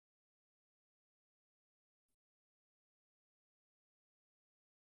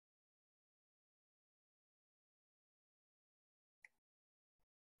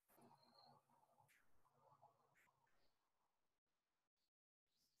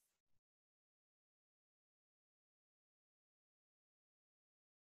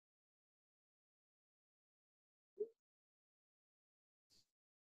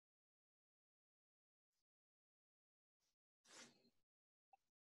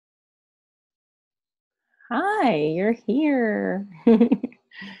Hi, you're here.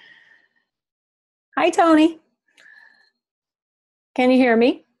 Hi, Toni. Can you hear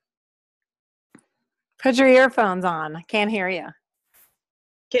me? Put your earphones on. I can't hear you.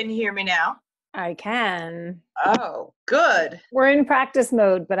 Can you hear me now? I can. Oh, good. We're in practice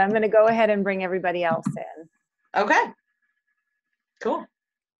mode, but I'm going to go ahead and bring everybody else in. Okay. Cool.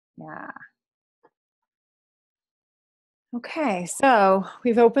 Yeah. Okay, so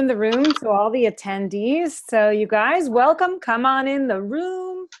we've opened the room to all the attendees. So you guys, welcome. Come on in the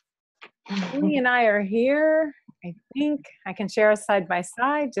room. Toni and I are here. I think I can share us side by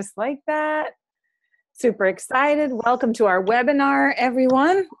side just like that. Super excited. Welcome to our webinar,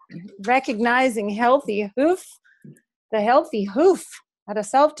 everyone. Recognizing healthy hoof, the healthy hoof out of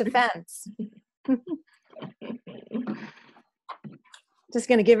self-defense. Just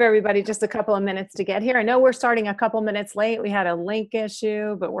going to give everybody just a couple of minutes to get here. I know we're starting a couple minutes late. We had a link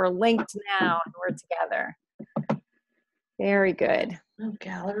issue, but we're linked now and we're together. Very good. Oh,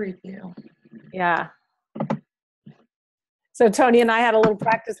 gallery view. Yeah. So Toni and I had a little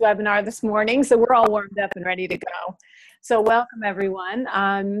practice webinar this morning, so we're all warmed up and ready to go. So welcome everyone.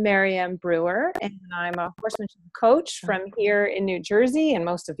 I'm Mary Ann Brewer, and I'm a horsemanship coach from here in New Jersey, and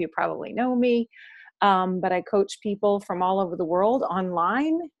most of you probably know me. But I coach people from all over the world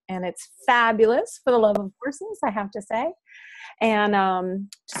online, and it's fabulous for the love of horses, I have to say. And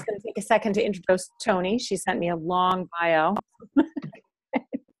just going to take a second to introduce Toni. She sent me a long bio. I'm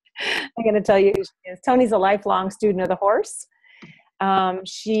going to tell you who she is. Toni's a lifelong student of the horse.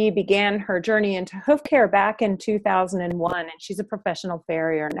 She began her journey into hoof care back in 2001, and she's a professional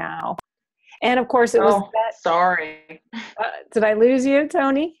farrier now. And of course, it was that. Sorry. Did I lose you,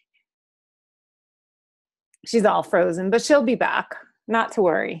 Toni? She's all frozen, but she'll be back. Not to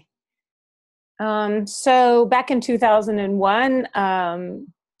worry. So back in 2001,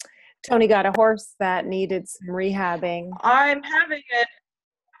 Toni got a horse that needed some rehabbing. I'm having an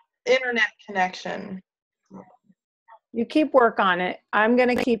internet connection. You keep work on it. I'm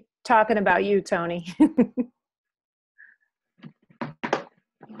going to keep talking about you, Toni.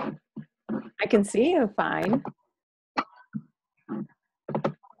 I can see you fine.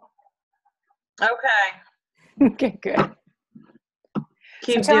 Okay. Okay, good.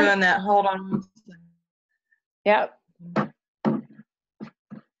 Keep doing that. Hold on. Yep.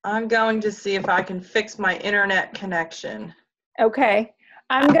 I'm going to see if I can fix my internet connection. Okay.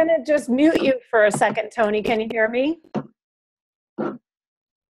 I'm going to just mute you for a second, Toni. Can you hear me?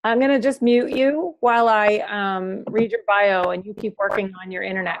 I'm going to just mute you while I read your bio and you keep working on your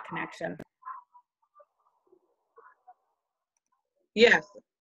internet connection. Yes.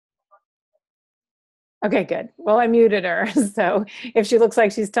 Okay, good. Well, I muted her. So if she looks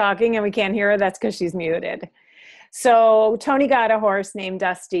like she's talking and we can't hear her, that's because she's muted. So Toni got a horse named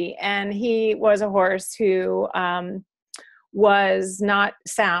Dusty, and he was a horse who was not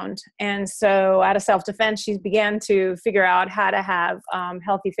sound. And so out of self-defense, she began to figure out how to have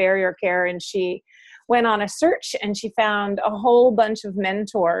healthy farrier care. And she went on a search and she found a whole bunch of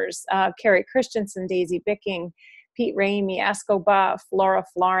mentors, Carrie Christensen, Daisy Bicking, Pete Ramey, Esco Buff, Laura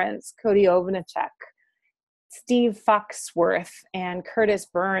Florence, Cody Ovanacek, Steve Foxworth, and Curtis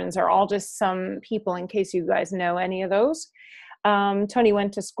Burns are all just some people in case you guys know any of those. Toni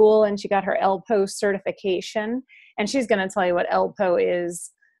went to school and she got her ELPO certification, and she's going to tell you what ELPO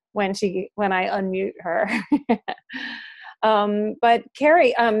is when I unmute her. But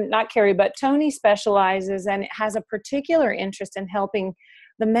Toni specializes and has a particular interest in helping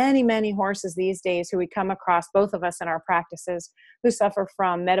the many, many horses these days who we come across, both of us in our practices, who suffer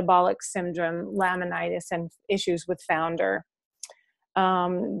from metabolic syndrome, laminitis, and issues with founder.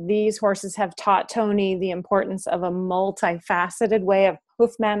 These horses have taught Toni the importance of a multifaceted way of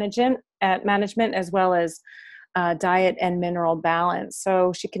hoof management as well as diet and mineral balance.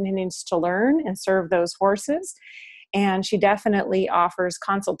 So she continues to learn and serve those horses. And she definitely offers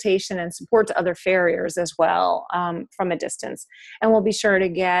consultation and support to other farriers as well from a distance. And we'll be sure to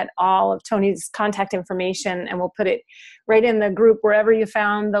get all of Toni's contact information, and we'll put it right in the group. Wherever you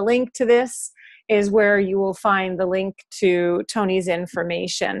found the link to this is where you will find the link to Toni's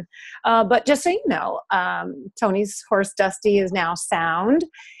information. But just so you know, Toni's horse Dusty is now sound,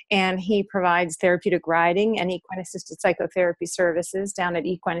 and he provides therapeutic riding and equine-assisted psychotherapy services down at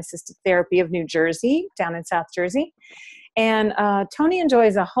Equine Assisted Therapy of New Jersey, down in South Jersey. And Toni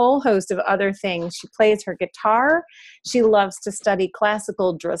enjoys a whole host of other things. She plays her guitar. She loves to study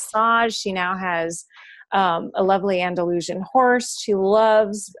classical dressage. She now has a lovely Andalusian horse. She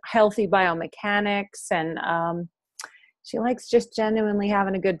loves healthy biomechanics and She likes just genuinely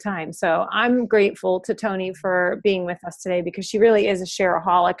having a good time. So I'm grateful to Toni for being with us today, because she really is a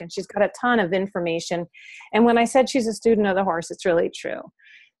shareaholic and she's got a ton of information. And when I said she's a student of the horse, it's really true.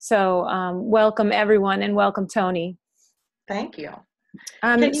 So welcome everyone, and welcome Toni. Thank you.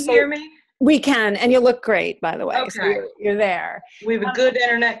 Can you hear me? We can, and you look great, by the way. Okay. So you're there. We have a good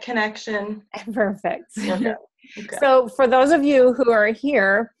internet connection. Perfect. Okay. So for those of you who are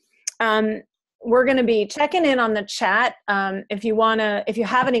here, we're going to be checking in on the chat. If you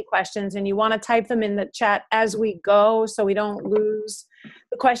have any questions and you want to type them in the chat as we go, so we don't lose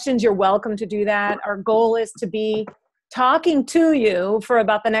the questions, you're welcome to do that. Our goal is to be talking to you for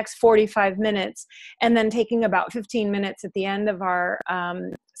about the next 45 minutes, and then taking about 15 minutes at the end of our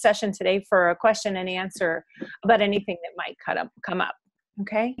session today for a question and answer about anything that might come up.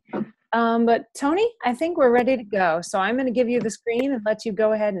 Okay. But Toni, I think we're ready to go. So I'm going to give you the screen and let you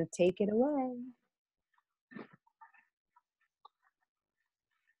go ahead and take it away.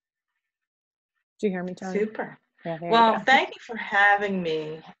 Do you hear me, Toni? Super. Yeah, well, thank you for having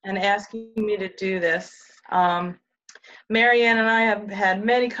me and asking me to do this. Mary Ann and I have had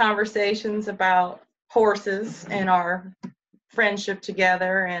many conversations about horses and our friendship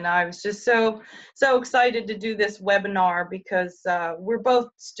together, and I was just so excited to do this webinar, because we're both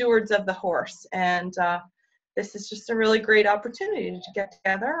stewards of the horse, and this is just a really great opportunity to get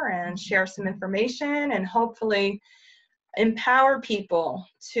together and share some information and hopefully empower people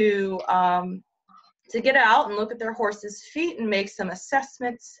to get out and look at their horse's feet and make some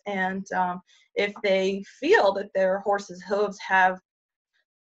assessments, and if they feel that their horse's hooves have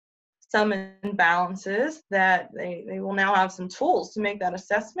some imbalances, that they will now have some tools to make that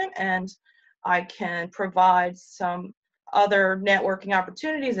assessment, and I can provide some other networking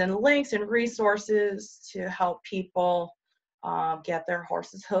opportunities and links and resources to help people get their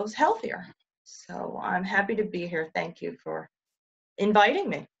horse's hooves healthier. So I'm happy to be here. Thank you for inviting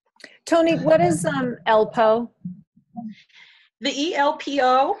me. Toni, what is ELPO? The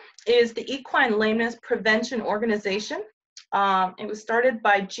ELPO is the Equine Lameness Prevention Organization. It was started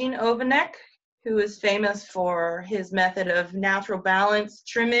by Gene Ovanek, who is famous for his method of natural balance,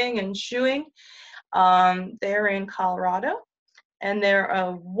 trimming, and shoeing. They're in Colorado, and they're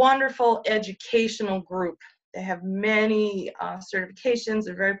a wonderful educational group. They have many certifications,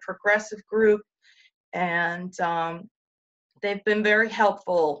 a very progressive group, and they've been very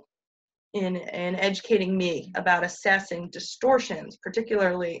helpful in educating me about assessing distortions,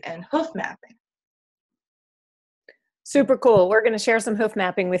 particularly in hoof mapping. Super cool. We're going to share some hoof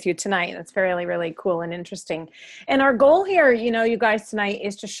mapping with you tonight. That's really, really cool and interesting. And our goal here, you guys, tonight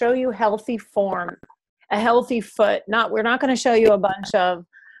is to show you healthy form, a healthy foot. We're not going to show you a bunch of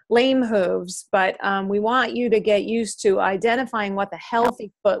lame hooves, but we want you to get used to identifying what the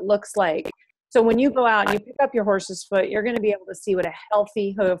healthy foot looks like. So when you go out and you pick up your horse's foot, you're going to be able to see what a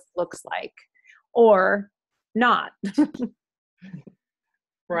healthy hoof looks like, or not.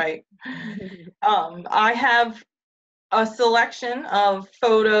 Right. I have a selection of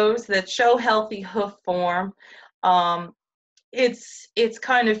photos that show healthy hoof form. It's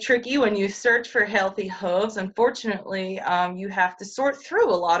kind of tricky when you search for healthy hooves. Unfortunately, you have to sort through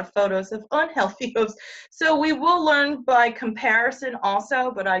a lot of photos of unhealthy hooves. So we will learn by comparison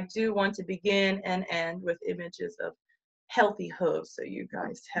also, but I do want to begin and end with images of healthy hooves, so you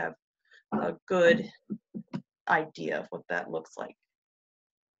guys have a good idea of what that looks like.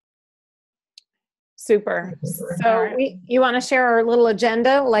 Super. So you want to share our little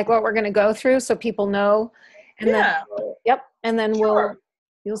agenda, like what we're going to go through, so people know? And yeah. Yep. And then sure.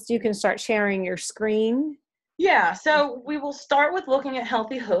 you can start sharing your screen. Yeah. So we will start with looking at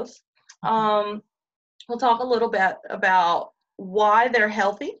healthy hooves. We'll talk a little bit about why they're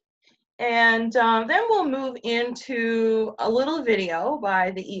healthy, and then we'll move into a little video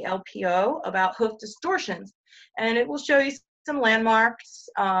by the ELPO about hoof distortions, and it will show you some landmarks,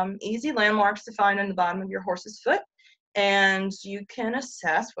 easy landmarks to find on the bottom of your horse's foot, and you can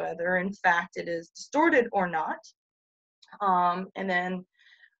assess whether in fact it is distorted or not. And then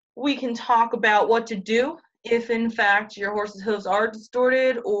we can talk about what to do if in fact your horse's hooves are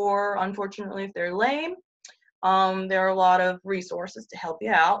distorted, or unfortunately if they're lame. There are a lot of resources to help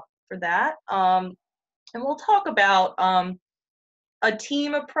you out for that. And we'll talk about a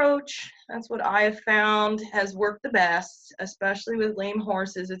team approach. That's what I have found has worked the best, especially with lame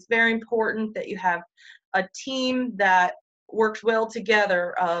horses. It's very important that you have a team that works well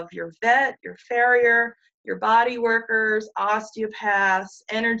together, of your vet, your farrier, your body workers, osteopaths,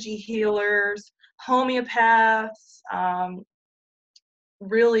 energy healers, homeopaths.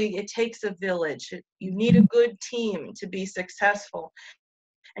 Really, it takes a village. You need a good team to be successful.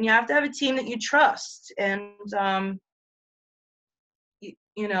 And you have to have a team that you trust. And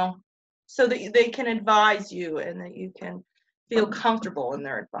so that they can advise you and that you can feel comfortable in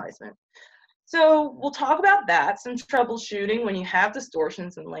their advisement. So we'll talk about that, some troubleshooting when you have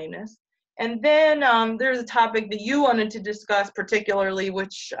distortions and lameness. And then there's a topic that you wanted to discuss particularly,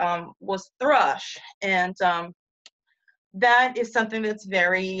 which was thrush. And that is something that's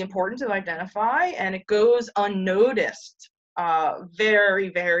very important to identify, and it goes unnoticed very,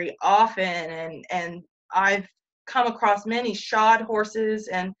 very often. And I've come across many shod horses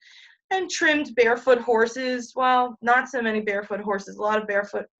and trimmed barefoot horses. Well, not so many barefoot horses. A lot of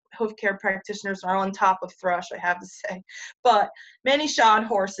barefoot hoof care practitioners are on top of thrush, I have to say. But many shod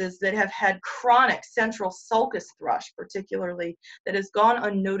horses that have had chronic central sulcus thrush, particularly, that has gone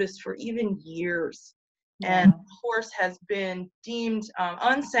unnoticed for even years. Yeah. And the horse has been deemed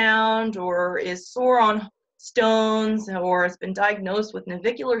unsound, or is sore on stones, or has been diagnosed with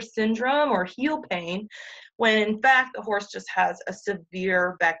navicular syndrome or heel pain, when in fact the horse just has a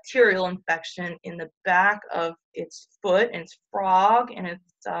severe bacterial infection in the back of its foot and its frog and its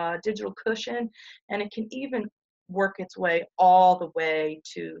digital cushion, and it can even work its way all the way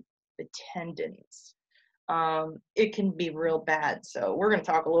to the tendons. It can be real bad, so we're going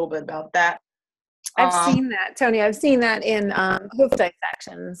to talk a little bit about that. I've seen that, Toni. I've seen that in hoof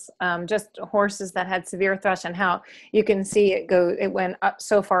dissections, just horses that had severe thrush, and how you can see it went up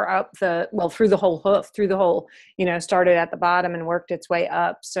so far up through the whole hoof, started at the bottom and worked its way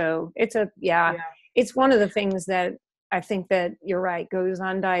up. So it's it's one of the things that I think that you're right, goes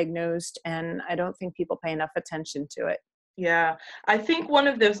undiagnosed, and I don't think people pay enough attention to it. Yeah, I think one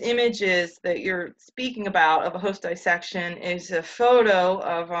of those images that you're speaking about of a hoof dissection is a photo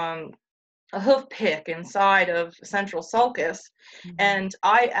of a hoof pick inside of central sulcus. Mm-hmm. And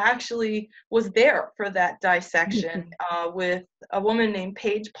I actually was there for that dissection with a woman named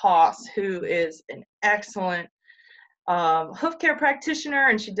Paige Poss, who is an excellent hoof care practitioner,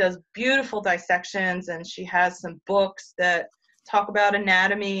 and she does beautiful dissections, and she has some books that talk about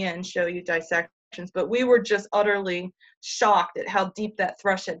anatomy and show you dissections. But we were just utterly shocked at how deep that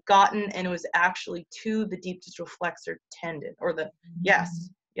thrush had gotten, and it was actually to the deep digital flexor tendon, or the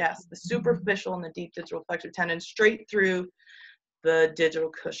Yes, the superficial and the deep digital flexor tendon, straight through the digital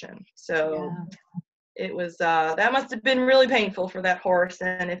cushion. So it was, that must have been really painful for that horse.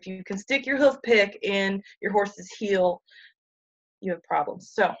 And if you can stick your hoof pick in your horse's heel, you have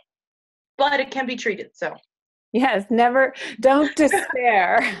problems. So, but it can be treated. So. Yes, don't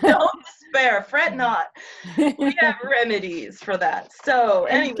despair. Don't despair, fret not. We have remedies for that. So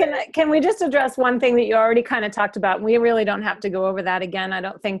anyway. Can we just address one thing that you already kind of talked about? We really don't have to go over that again, I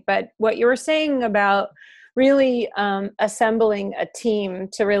don't think, but what you were saying about really assembling a team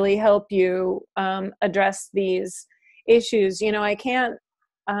to really help you address these issues. I can't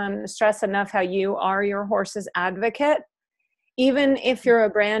stress enough how you are your horse's advocate. Even if you're a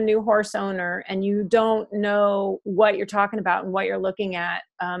brand new horse owner and you don't know what you're talking about and what you're looking at,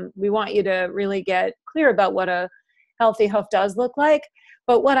 we want you to really get clear about what a healthy hoof does look like.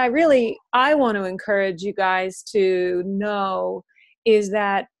 But what I want to encourage you guys to know is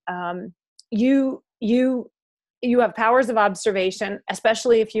that you have powers of observation,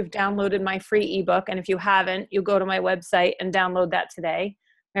 especially if you've downloaded my free ebook. And if you haven't, you go to my website and download that today,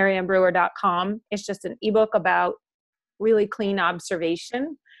 MaryAnnBrewer.com. It's just an ebook about really clean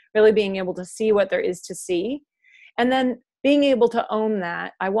observation, really being able to see what there is to see. And then being able to own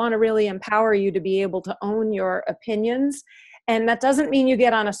that. I want to really empower you to be able to own your opinions. And that doesn't mean you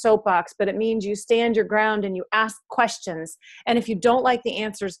get on a soapbox, but it means you stand your ground and you ask questions. And if you don't like the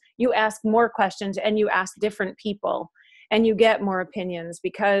answers, you ask more questions and you ask different people and you get more opinions,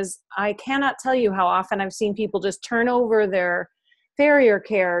 because I cannot tell you how often I've seen people just turn over their farrier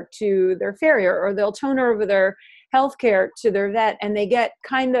care to their farrier, or they'll turn over their healthcare to their vet, and they get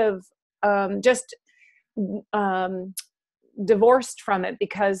kind of divorced from it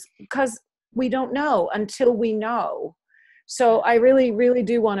because we don't know until we know. So I really, really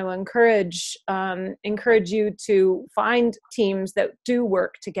do want to encourage you to find teams that do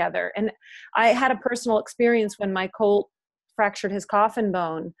work together. And I had a personal experience when my colt fractured his coffin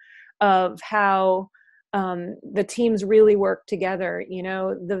bone of how the teams really work together.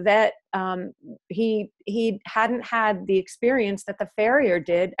 The vet, he hadn't had the experience that the farrier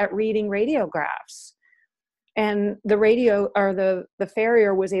did at reading radiographs. And the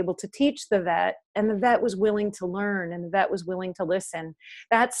farrier was able to teach the vet, and the vet was willing to learn, and the vet was willing to listen.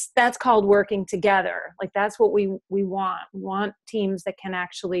 That's called working together. Like, that's what we want. We want teams that can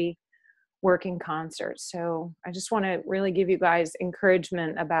actually work in concert. So I just want to really give you guys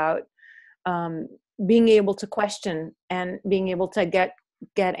encouragement about being able to question and being able to get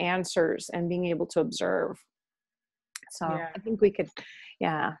answers and being able to observe. So I think we could,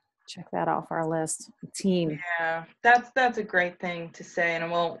 Yeah, check that off our list. Team. Yeah, that's a great thing to say, and I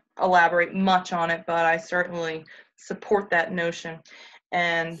won't elaborate much on it, but I certainly support that notion.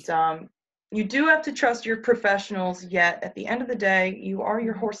 And you do have to trust your professionals, yet at the end of the day, you are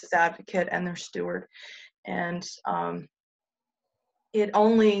your horse's advocate and their steward. And it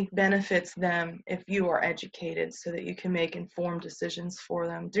only benefits them if you are educated so that you can make informed decisions for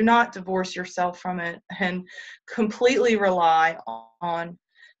them. Do not divorce yourself from it and completely rely on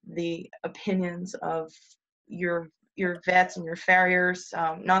the opinions of your vets and your farriers.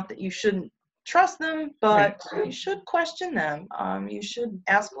 Not that you shouldn't trust them, but you should question them. You should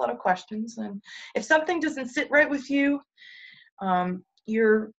ask a lot of questions, and if something doesn't sit right with you,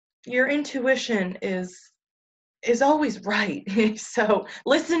 your intuition is always right. So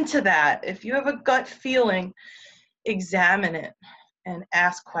listen to that. If you have a gut feeling, examine it and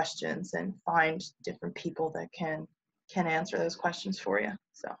ask questions and find different people that can answer those questions for you.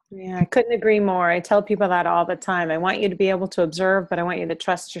 So yeah, I couldn't agree more. I tell people that all the time. I want you to be able to observe, but I want you to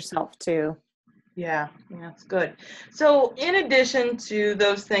trust yourself too. yeah, that's good. So in addition to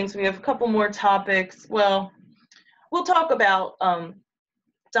those things, we have a couple more topics. Well, we'll talk about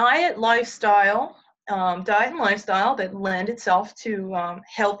diet and lifestyle that lend itself to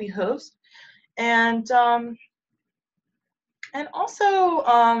healthy hooves, and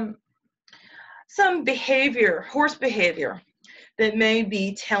also some horse behavior that may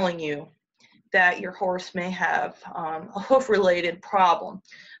be telling you that your horse may have a hoof-related problem.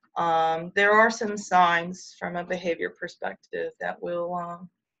 There are some signs from a behavior perspective that will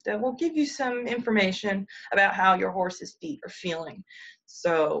give you some information about how your horse's feet are feeling.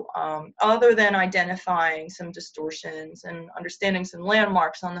 So other than identifying some distortions and understanding some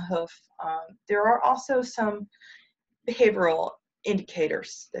landmarks on the hoof, there are also some behavioral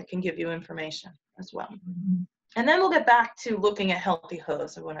indicators that can give you information as well. And then we'll get back to looking at healthy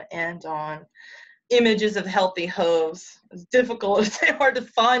hooves. I want to end on images of healthy hooves, as difficult as they are to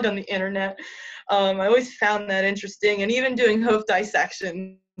find on the internet. I always found that interesting, and even doing hoof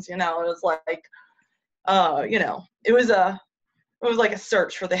dissections, it was like, it was like a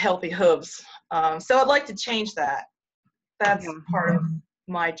search for the healthy hooves. So I'd like to change that. That's part of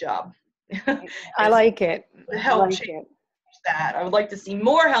my job. I like it. To help change that. I would like to see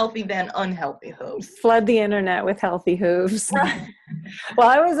more healthy than unhealthy hooves. Flood the internet with healthy hooves. Right. Well,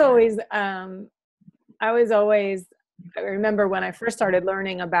 I remember when I first started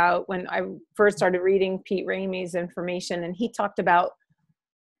learning about, when I first started reading Pete Ramey's information, and he talked about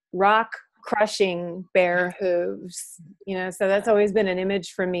rock crushing bare hooves, so that's always been an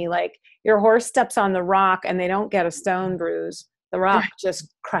image for me. Like, your horse steps on the rock and they don't get a stone bruise. The rock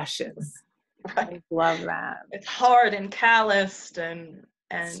just crushes. Right. I love that. It's hard and calloused and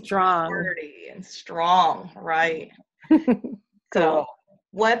strong. sturdy and strong, right? So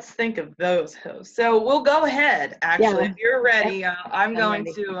let's think of those hooves. So we'll go ahead. Actually, if you're ready, I'm going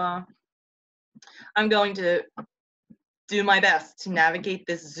to do my best to navigate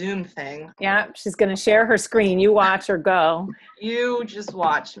this Zoom thing. Yeah, she's going to share her screen. You watch her go. You just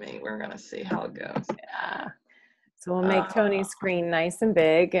watch me. We're going to see how it goes. Yeah. So we'll make Toni's screen nice and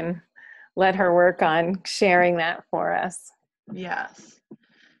big and let her work on sharing that for us. Yes.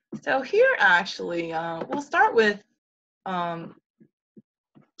 So here, actually, we'll start with,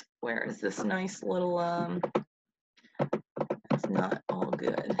 where is this nice little, it's not all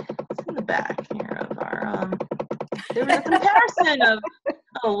good. It's in the back here of our, there was a comparison of,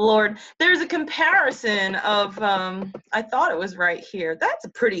 oh Lord, there's a comparison of, I thought it was right here. That's a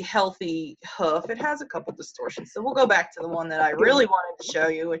pretty healthy hoof. It has a couple distortions. So we'll go back to the one that I really wanted to show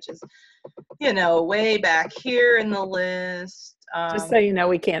you, which is, way back here in the list. Just so you know,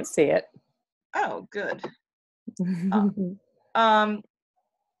 we can't see it. Oh, good.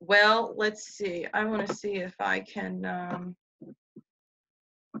 Well, let's see. I want to see if I can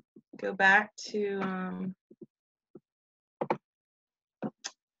go back to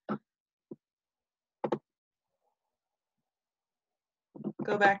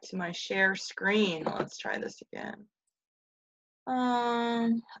my share screen. Let's try this again.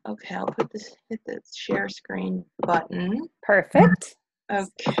 Okay, I'll hit the share screen button. Perfect.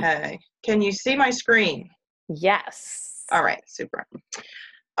 Okay. Can you see my screen? Yes. All right, super.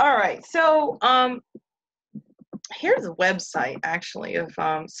 All right, so here's a website actually of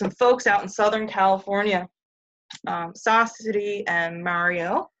some folks out in Southern California, Saucity and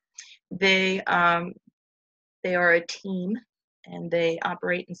Mario. They are a team, and they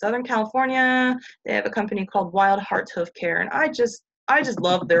operate in Southern California. They have a company called Wild Hearts Hoof Care, and I just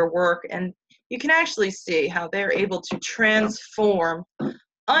love their work. And you can actually see how they're able to transform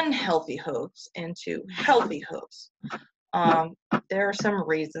unhealthy hooves into healthy hooves. There are some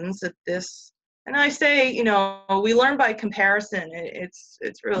reasons that this, and I say, you know, we learn by comparison. It's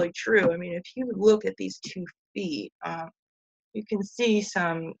really true. I mean, if you look at these 2 feet, you can see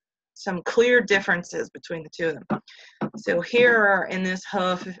some clear differences between the 2 of them. So here in this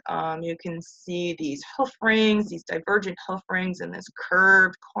hoof, you can see these hoof rings, these divergent hoof rings, and this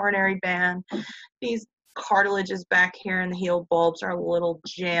curved coronary band. These cartilages back here in the heel bulbs are a little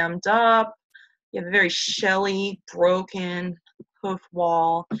jammed up. You have a very shelly, broken hoof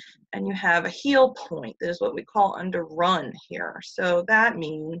wall, and you have a heel point. That is what we call underrun here. So that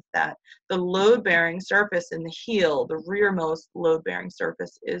means that the load-bearing surface in the heel, the rearmost load-bearing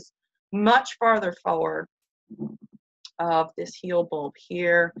surface, is much farther forward of this heel bulb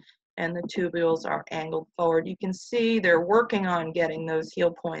here, and the tubules are angled forward. You can see they're working on getting those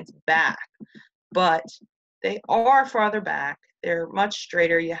heel points back, but they are farther back. They're much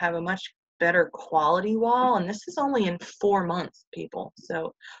straighter. You have a much better quality wall, and this is only in 4 months, people.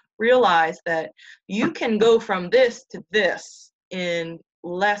 So realize that you can go from this to this in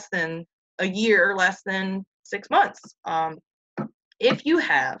less than a year, less than 6 months, if you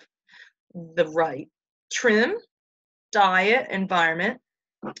have the right trim, diet, environment.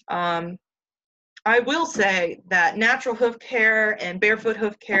 I will say that natural hoof care and barefoot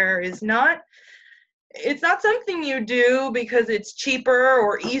hoof care is it's not something you do because it's cheaper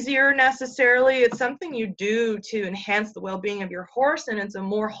or easier necessarily. It's something you do to enhance the well-being of your horse, and it's a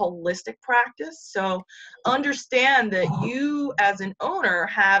more holistic practice. So understand that you as an owner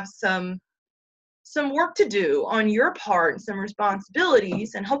have some work to do on your part and some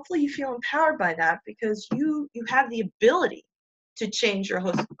responsibilities, and hopefully you feel empowered by that because you have the ability to change your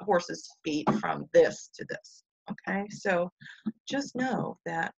horse's feet from this to this. Okay, so just know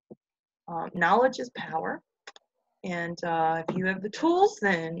that knowledge is power, and if you have the tools,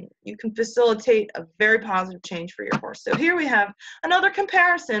 then you can facilitate a very positive change for your horse. So here we have another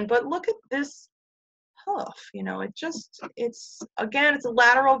comparison, but look at this hoof. You know, it's again, it's a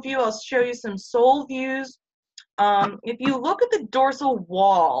lateral view. I'll show you some sole views. If you look at the dorsal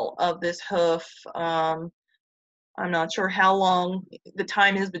wall of this hoof, I'm not sure how long the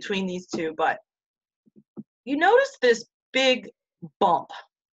time is between these 2, but you notice this big bump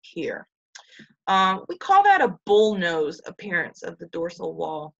here. We call that a bull nose appearance of the dorsal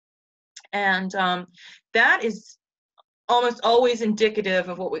wall, and that is almost always indicative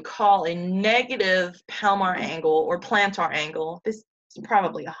of what we call a negative palmar angle or plantar angle. This is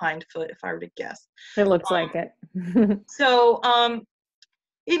probably a hind foot if I were to guess. It looks like it. So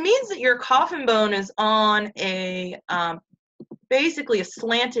it means that your coffin bone is on a basically a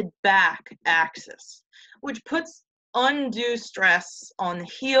slanted back axis, which puts undue stress on the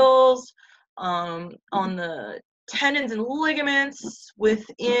heels, on the tendons and ligaments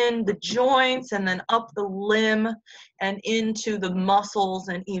within the joints, and then up the limb and into the muscles,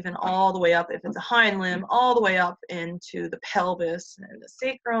 and even all the way up, if it's a hind limb, all the way up into the pelvis and the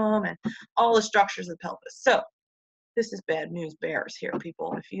sacrum and all the structures of the pelvis. So this is bad news bears here,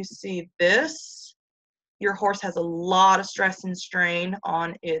 people. If you see this, your horse has a lot of stress and strain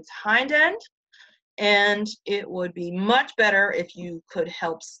on its hind end, and it would be much better if you could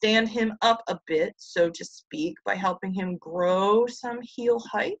help stand him up a bit, so to speak, by helping him grow some heel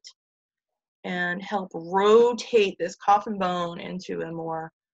height and help rotate this coffin bone into a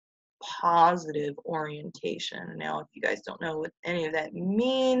more positive orientation. Now, if you guys don't know what any of that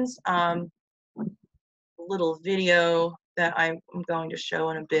means, a little video that I'm going to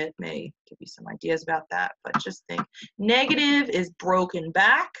show in a bit may give you some ideas about that, but just think negative is broken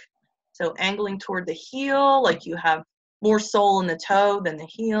back. So angling toward the heel, like you have more sole in the toe than the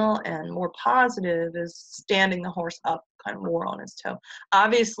heel, and more positive is standing the horse up kind of more on his toe.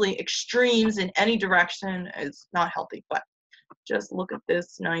 Obviously, extremes in any direction is not healthy, but just look at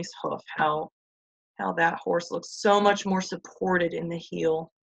this nice hoof, how that horse looks so much more supported in the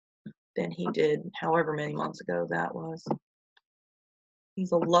heel than he did however many months ago that was.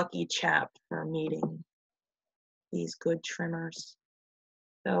 He's a lucky chap for meeting these good trimmers.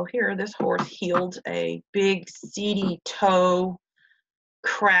 So here, this horse healed a big seedy toe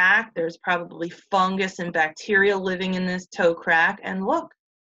crack. There's probably fungus and bacteria living in this toe crack, and look,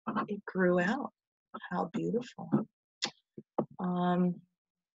 it grew out. How beautiful. I'm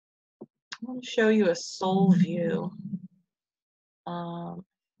going to show you a sole view.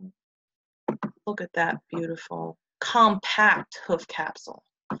 Look at that beautiful, compact hoof capsule.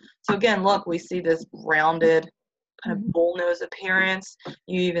 So again, look, we see this rounded kind of bull nose appearance.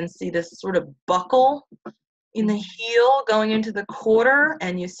 You even see this sort of buckle in the heel going into the quarter,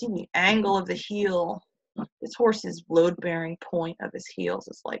 and you see the angle of the heel. This horse's load-bearing point of his heels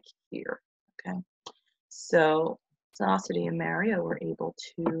is like here, okay? So Zosity and Mario were able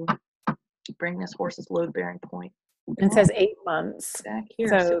to bring this horse's load-bearing point. It says 8 months. Back here,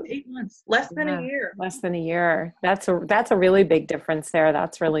 So so 8 months, less than a year. Less than a year. That's a really big difference there.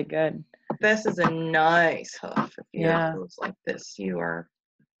 That's really good. This is a nice hoof. If you have Yeah. hooves like this, you're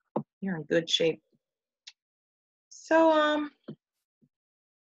in good shape. So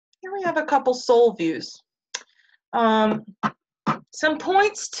here we have a couple sole views. Some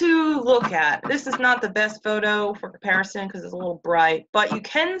points to look at. This is not the best photo for comparison because it's a little bright, but you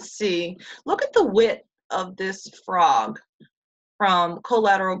can see, look at the width of this frog from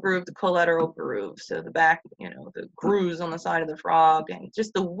collateral groove to collateral groove. So the back, the grooves on the side of the frog, and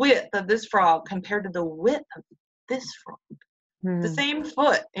just the width of this frog compared to the width of this frog. The same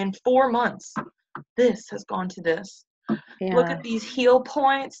foot in 4 months. This has gone to this. Yeah. Look at these heel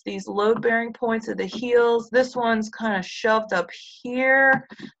points, these load-bearing points of the heels. This one's kind of shoved up here.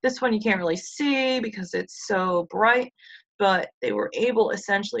 This one you can't really see because it's so bright, but they were able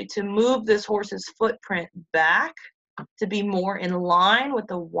essentially to move this horse's footprint back to be more in line with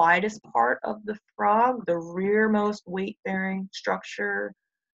the widest part of the frog, the rearmost weight-bearing structure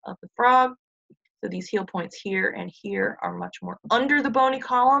of the frog. So these heel points here and here are much more under the bony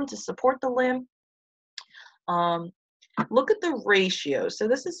column to support the limb. Look at the ratio. So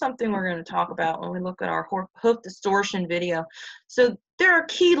this is something we're going to talk about when we look at our hoof distortion video. So there are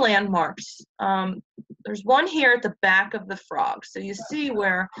key landmarks. There's one here at the back of the frog. So you see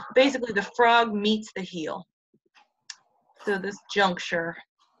where basically the frog meets the heel. So this juncture,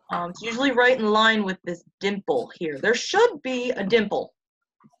 it's usually right in line with this dimple here. There should be a dimple,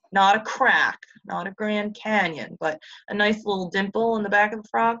 not a crack, not a Grand Canyon, but a nice little dimple in the back of the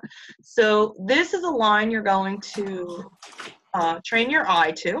frog. So this is a line you're going to train your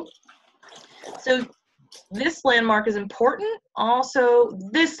eye to. So this landmark is important. Also,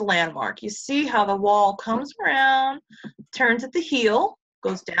 this landmark. You see how the wall comes around, turns at the heel,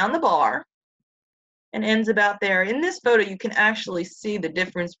 goes down the bar, and ends about there. In this photo, you can actually see the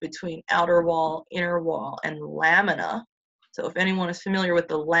difference between outer wall, inner wall, and lamina. So if anyone is familiar with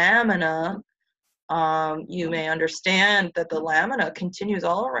the lamina, you may understand that the lamina continues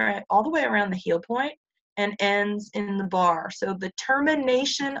all the way around the heel point and ends in the bar. So the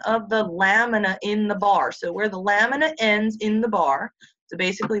termination of the lamina in the bar, so where the lamina ends in the bar, so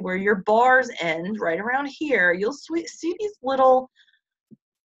basically where your bars end, right around here, you'll see these little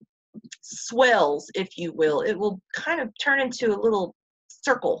swells, if you will. It will kind of turn into a little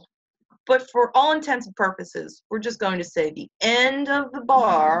circle. But for all intents and purposes, we're just going to say the end of the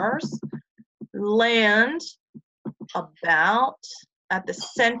bars land about at the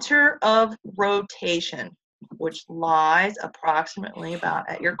center of rotation, which lies approximately about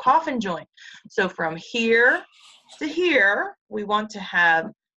at your coffin joint. So from here to here, we want to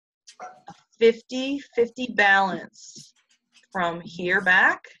have a 50-50 balance from here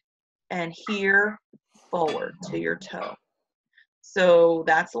back and here forward to your toe. So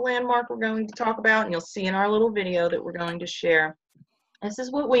that's the landmark we're going to talk about, and you'll see in our little video that we're going to share. This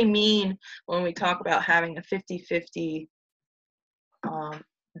is what we mean when we talk about having a 50-50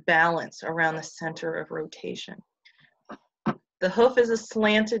 balance around the center of rotation. The hoof is a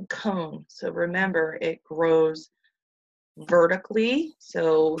slanted cone, so remember it grows vertically,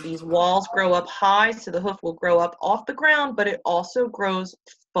 so these walls grow up high, so the hoof will grow up off the ground, but it also grows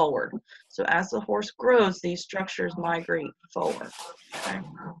forward. So as the horse grows, these structures migrate forward. Okay?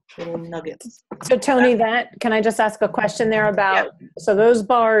 Little nuggets. So Toni, can I just ask a question there about, so those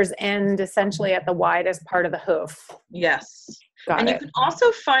bars end essentially at the widest part of the hoof? Yes. Got it. You can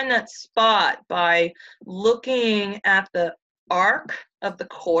also find that spot by looking at the arc of the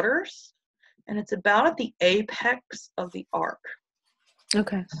quarters, and it's about at the apex of the arc.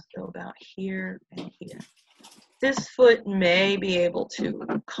 Okay. So about here and here. This foot may be able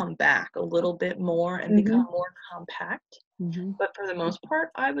to come back a little bit more and become more compact. But for the most part,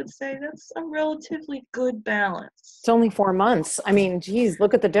 I would say that's a relatively good balance. It's only 4 months. I mean, geez,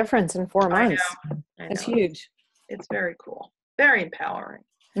 look at the difference in 4 months. I know. It's huge. It's very cool. Very empowering.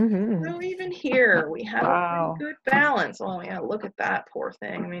 Mm-hmm. So even here, we have a pretty good balance. Oh, yeah, look at that poor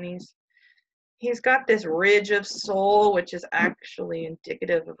thing. I mean, he's got this ridge of sole, which is actually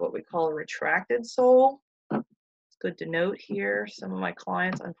indicative of what we call a retracted sole. It's good to note here. Some of my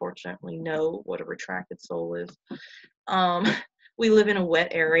clients, unfortunately, know what a retracted sole is. We live in a wet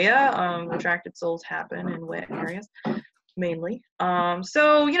area. Retracted soles happen in wet areas, mainly.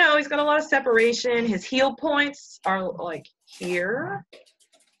 So, you know, he's got a lot of separation. His heel points are like here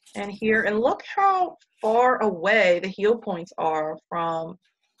and here. And look how far away the heel points are from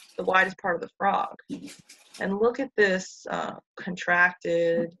the widest part of the frog. And look at this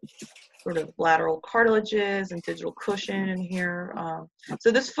contracted sort of lateral cartilages and digital cushion in here.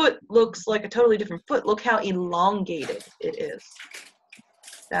 So this foot looks like a totally different foot. Look how elongated it is.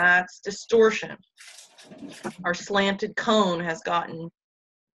 That's distortion. Our slanted cone has gotten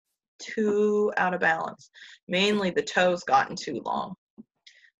too out of balance. Mainly the toe's gotten too long.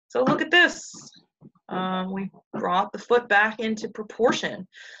 So look at this. We brought the foot back into proportion.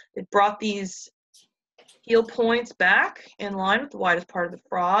 It brought these heel points back in line with the widest part of the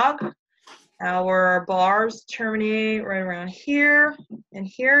frog. Our bars terminate right around here and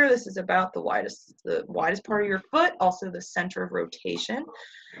here. This is about the widest part of your foot, also the center of rotation.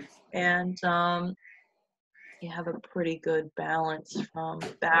 And you have a pretty good balance from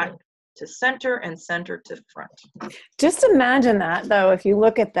back to center and center to front. Just imagine that, though, if you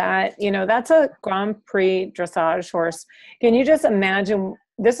look at that, you know, that's a Grand Prix dressage horse. Can you just imagine,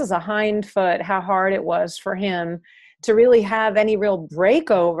 this is a hind foot, how hard it was for him to really have any real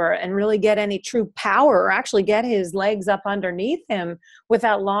breakover and really get any true power, or actually get his legs up underneath him with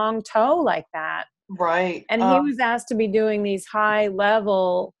that long toe like that. Right. And he was asked to be doing these high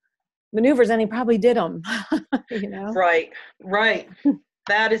level maneuvers, and he probably did them. You know? Right.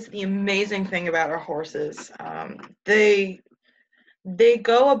 That is the amazing thing about our horses. They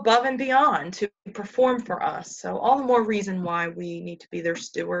go above and beyond to perform for us. So all the more reason why we need to be their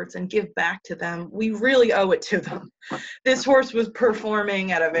stewards and give back to them. We really owe it to them. This horse was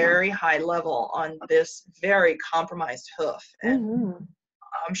performing at a very high level on this very compromised hoof. And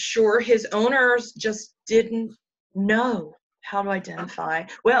I'm sure his owners just didn't know how to identify.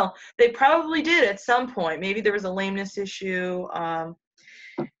 Well, they probably did at some point. Maybe there was a lameness issue.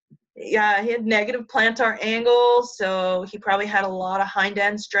 Yeah, he had negative plantar angle, so he probably had a lot of hind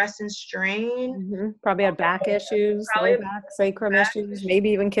end stress and strain. Probably had back issues, low back, sacrum issues, maybe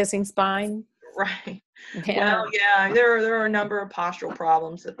even kissing spine. Right. Yeah. Well, yeah, there are a number of postural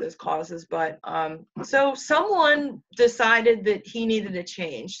problems that this causes, but so someone decided that he needed a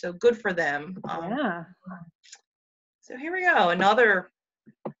change, so good for them. Yeah. So here we go, another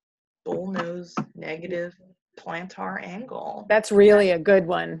bull nose negative plantar angle. That's really a good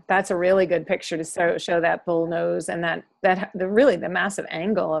one. That's a really good picture to show that bull nose and really the massive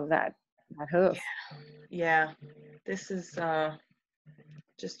angle of that hoof. Yeah. This is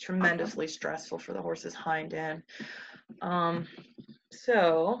just tremendously stressful for the horse's hind end.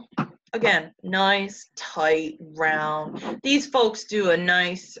 So again, nice, tight, round. These folks do a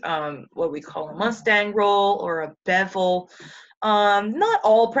nice, what we call a Mustang roll or a bevel. Not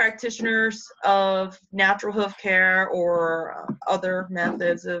all practitioners of natural hoof care or other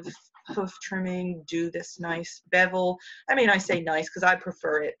methods of hoof trimming do this nice bevel. I mean, I say nice because I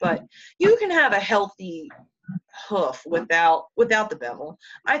prefer it, but you can have a healthy hoof without the bevel.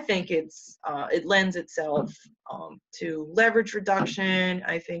 I think it lends itself to leverage reduction.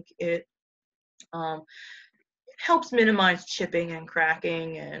 I think it helps minimize chipping and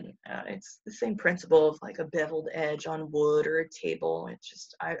cracking, and it's the same principle of like a beveled edge on wood or a table. It's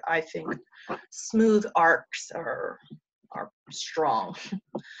just I think smooth arcs are strong.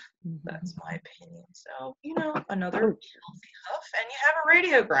 That's my opinion. So, you know, another healthy hoof, and you have a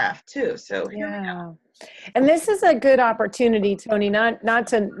radiograph too. So here we go. And this is a good opportunity, Toni, not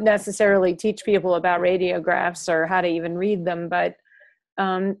to necessarily teach people about radiographs or how to even read them, but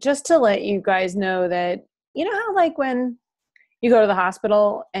just to let you guys know that, you know how like when you go to the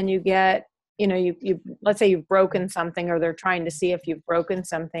hospital and you get, you know, you let's say you've broken something, or they're trying to see if you've broken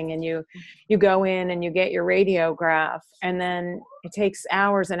something, and you go in and you get your radiograph, and then it takes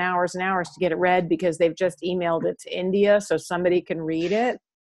hours and hours and hours to get it read because they've just emailed it to India so somebody can read it.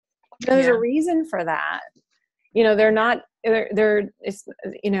 There's a reason for that. You know,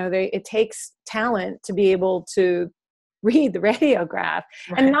 it takes talent to be able to read the radiograph.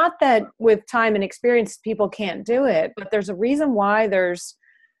 Right. And not that with time and experience people can't do it, but there's a reason why there's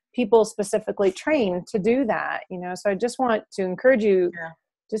people specifically trained to do that, you know. So I just want to encourage you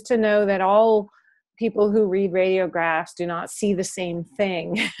just to know that all people who read radiographs do not see the same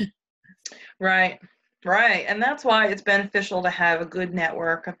thing. Right. And that's why it's beneficial to have a good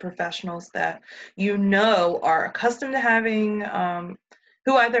network of professionals that you know are accustomed to having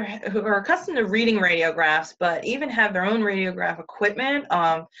who are accustomed to reading radiographs, but even have their own radiograph equipment.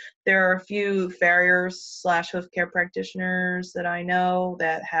 There are a few farriers / hoof care practitioners that I know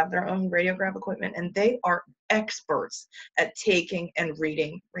that have their own radiograph equipment, and they are experts at taking and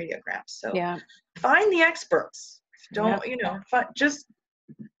reading radiographs. So find the experts. Don't, just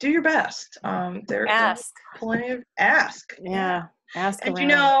do your best. Ask. Plenty of ask. Yeah. Ask and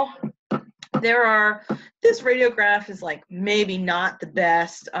around. This radiograph is like maybe not the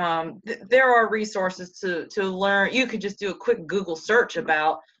best. There are resources to learn. You could just do a quick Google search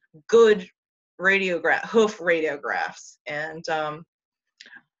about good hoof radiographs, and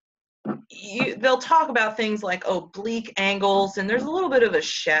they'll talk about things like oblique angles, and there's a little bit of a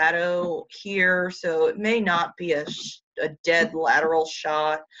shadow here, so it may not be a dead lateral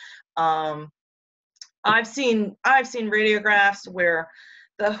shot. I've seen radiographs where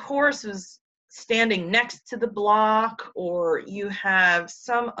the horse is standing next to the block, or you have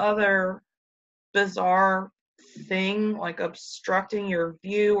some other bizarre thing like obstructing your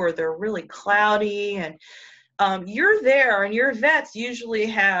view, or they're really cloudy, and you're there, and your vets usually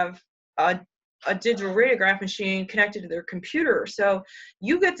have a digital radiograph machine connected to their computer, so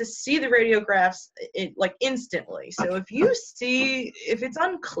you get to see the radiographs like instantly. So if it's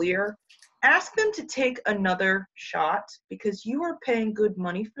unclear, ask them to take another shot, because you are paying good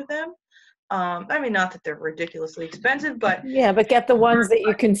money for them. I mean, not that they're ridiculously expensive, but yeah, but get the ones that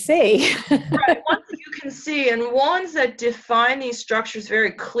you can see. right, ones that you can see, and ones that define these structures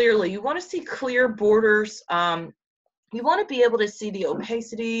very clearly. You want to see clear borders. You want to be able to see the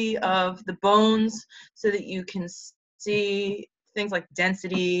opacity of the bones so that you can see things like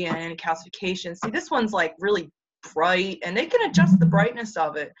density and calcification. See, this one's like really bright, and they can adjust the brightness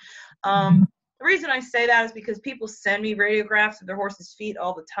of it. The reason I say that is because people send me radiographs of their horses' feet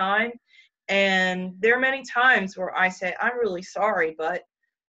all the time, and there are many times where I say, I'm really sorry, but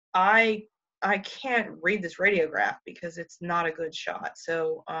I can't read this radiograph because it's not a good shot.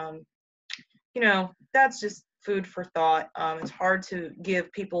 So, that's just food for thought. It's hard to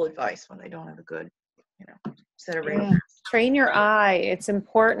give people advice when they don't have a good, set of radiographs. Yeah. Train your eye. It's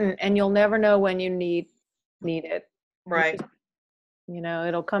important, and you'll never know when you need it. Right.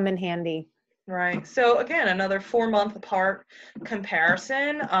 It'll come in handy. Right. So again, another 4-month apart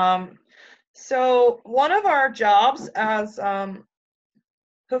comparison. So one of our jobs as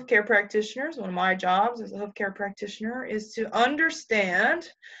hoof care practitioners, one of my jobs as a hoof care practitioner, is to understand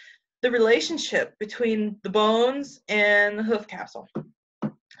the relationship between the bones and the hoof capsule.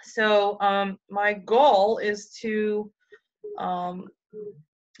 So my goal is to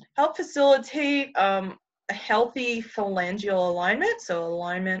help facilitate a healthy phalangeal alignment, so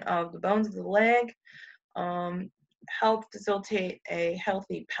alignment of the bones of the leg, help facilitate a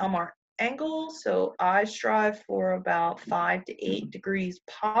healthy palmar angle. So I strive for about 5 to 8 degrees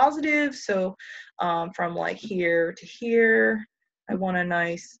positive. So from like here to here, I want a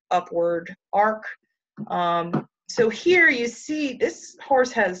nice upward arc. So here you see this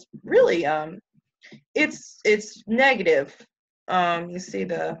horse has really, it's negative. You see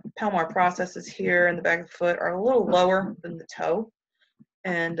the palmar processes here in the back of the foot are a little lower than the toe.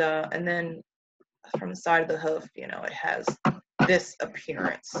 And then from the side of the hoof, it has this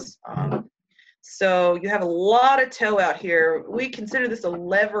appearance. So you have a lot of toe out here. We consider this a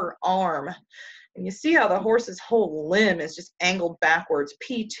lever arm. And you see how the horse's whole limb is just angled backwards.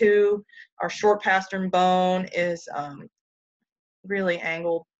 P2, our short pastern bone, is really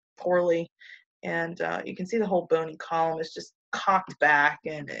angled poorly. And you can see the whole bony column is just cocked back,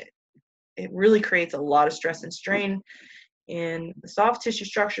 and it really creates a lot of stress and strain in the soft tissue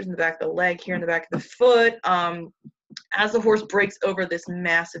structures in the back of the leg, here in the back of the foot, as the horse breaks over this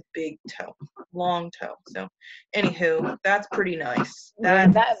massive big toe, long toe. So anywho, that's pretty nice.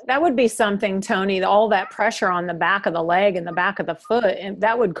 That would be something, Toni, all that pressure on the back of the leg and the back of the foot, and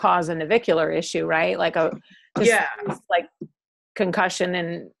that would cause a navicular issue, right? Like like concussion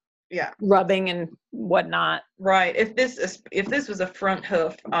and rubbing and whatnot. Right. If this was a front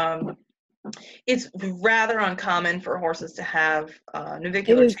hoof, it's rather uncommon for horses to have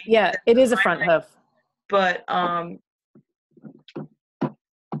navicular changes. Yeah, it is a front hoof. But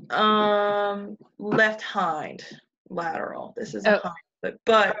left hind lateral. This is a hind,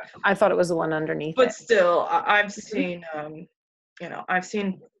 but I thought it was the one underneath. But still, I've seen I've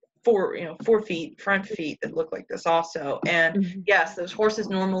seen 4 feet, front feet that look like this also. And yes, those horses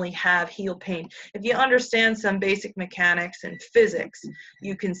normally have heel pain. If you understand some basic mechanics and physics,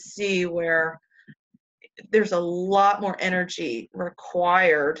 you can see where there's a lot more energy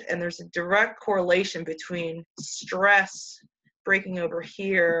required, and there's a direct correlation between stress breaking over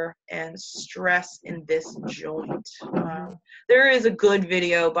here and stress in this joint. There is a good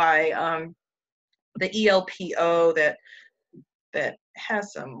video by the ELPO that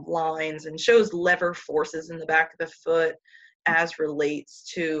has some lines and shows lever forces in the back of the foot as relates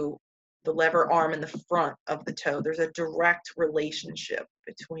to the lever arm in the front of the toe. There's a direct relationship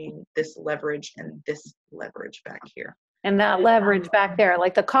between this leverage and this leverage back here. And that leverage back there,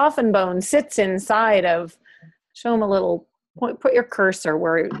 like the coffin bone sits inside of, show them a little put your cursor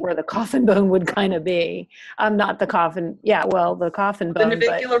where the coffin bone would kind of be. Not the coffin. Yeah, well, the coffin The bone, but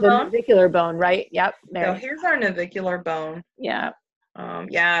navicular the bone. navicular bone, right? Yep. So There. here's our navicular bone. Yeah.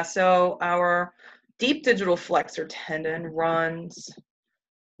 Yeah, so our deep digital flexor tendon runs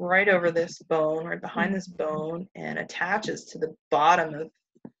right over this bone, right behind this bone, and attaches to the bottom of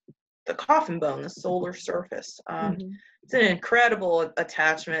the coffin bone, the solar surface. It's an incredible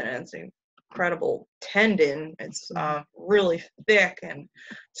attachment, and it's an incredible tendon. It's really thick and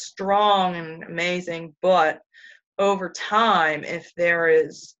strong and amazing, but over time, if there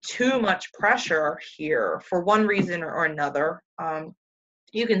is too much pressure here for one reason or another,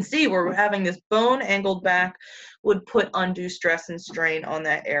 you can see where we're having this bone angled back would put undue stress and strain on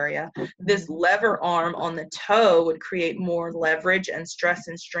that area. This lever arm on the toe would create more leverage and stress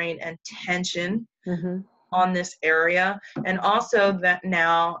and strain and tension on this area. And also that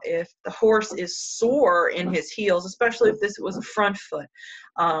now if the horse is sore in his heels, especially if this was a front foot,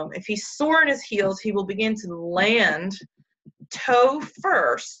 if he's sore in his heels, he will begin to land toe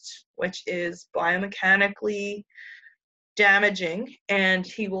first, which is biomechanically damaging, and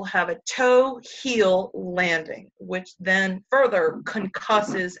he will have a toe heel landing, which then further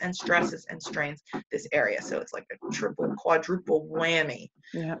concusses and stresses and strains this area. So it's like a triple, quadruple whammy.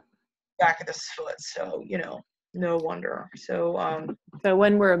 Yeah. Back of this foot. So, you know, no wonder. So, so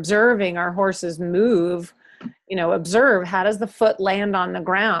when we're observing our horses move, you know, observe, how does the foot land on the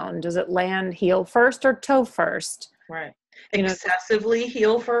ground? Does it land heel first or toe first? Right. You excessively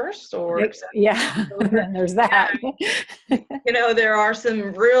heel first, or yeah, and there's that. You know, there are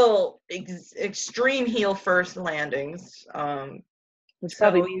some real extreme heel first landings. Which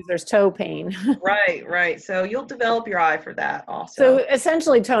probably means there's toe pain. Right. So you'll develop your eye for that also. So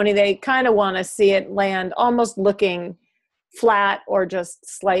essentially, Toni, they kind of want to see it land almost looking flat or just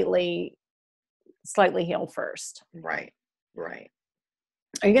slightly heel first. Right.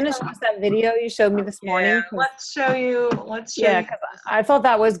 Are you going to show us that video you showed me this morning? Yeah, let's show you. Yeah, because I thought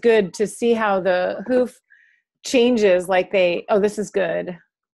that was good to see how the hoof changes. Like this is good.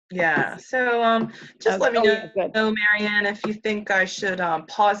 Yeah. So just let me know, MaryAnn, if you think I should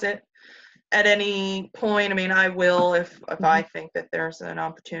pause it at any point. I mean, I will if I think that there's an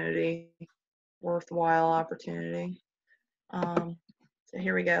opportunity, worthwhile opportunity. So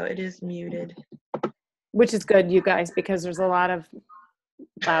here we go. It is muted. Which is good, you guys, because there's a lot of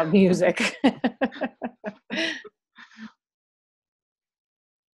loud music.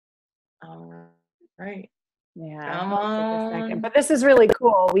 All right. Yeah. Come on. But this is really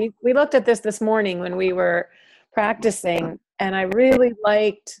cool. We looked at this morning when we were practicing, and I really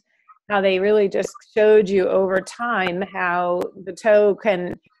liked how they really just showed you over time how the toe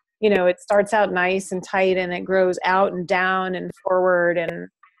can, you know, it starts out nice and tight and it grows out and down and forward, and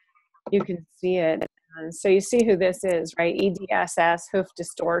you can see it. And so you see who this is, right? EDSS, hoof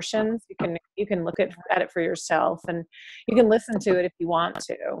distortions. You can look at it for yourself, and you can listen to it if you want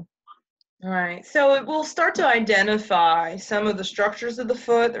to. All right, so it will start to identify some of the structures of the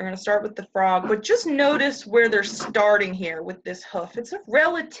foot. They're going to start with the frog, but just notice where they're starting here with this hoof. It's a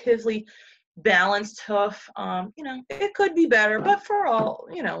relatively balanced hoof. You know, it could be better, but for all,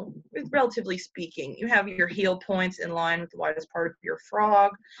 you know, relatively speaking, you have your heel points in line with the widest part of your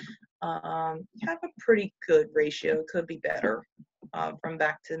frog. You have a pretty good ratio. It could be better. From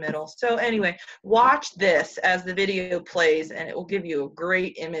back to the middle. So anyway, watch this as the video plays, and it will give you a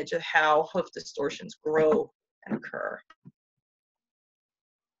great image of how hoof distortions grow and occur.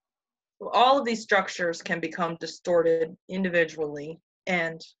 So all of these structures can become distorted individually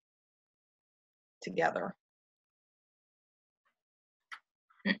and together.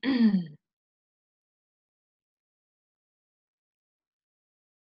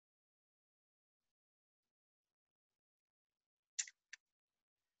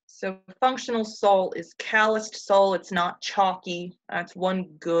 So functional sole is calloused sole. It's not chalky. That's one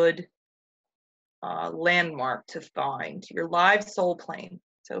good landmark to find. Your live sole plane.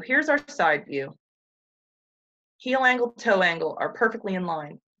 So here's our side view. Heel angle, toe angle are perfectly in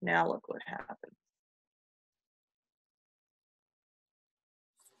line. Now look what happens.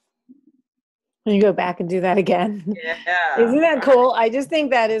 And you go back and do that again. Yeah. Isn't that cool? I just think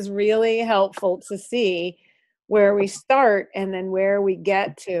that is really helpful to see where we start and then where we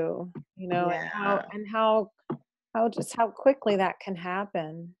get to, you know, and how quickly that can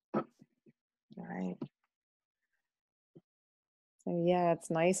happen. Right. So yeah, it's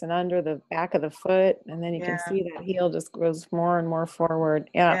nice and under the back of the foot, and then you can see that heel just grows more and more forward.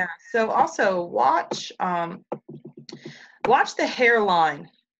 Yeah. So also watch the hairline.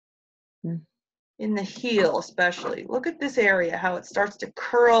 in the heel especially. Look at this area, how it starts to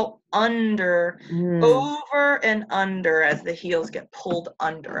curl under, over and under as the heels get pulled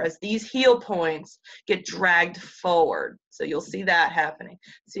under, as these heel points get dragged forward. So you'll see that happening.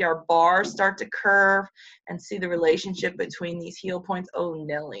 See our bars start to curve and see the relationship between these heel points. Oh,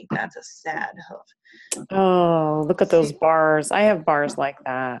 Nelly, that's a sad hoof. Oh, look at those bars. I have bars like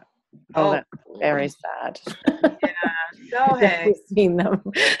that. Oh, that's very boy. sad. Yeah. So hey, I've seen them.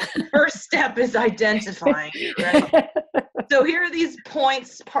 first step is identifying it, right? So here are these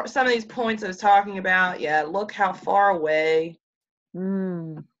points, some of these points I was talking about. Yeah, look how far away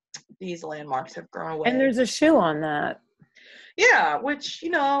these landmarks have grown away. And there's a shoe on that. Yeah, which, you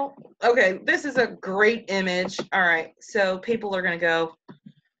know, okay, this is a great image. All right, so people are going to go,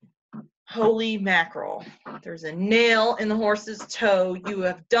 holy mackerel, there's a nail in the horse's toe. You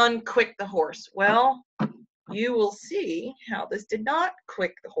have done quick the horse. Well, you will see how this did not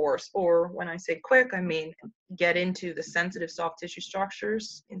quick the horse, or when I say quick, I mean get into the sensitive soft tissue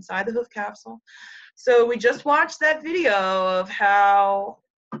structures inside the hoof capsule. So we just watched that video of how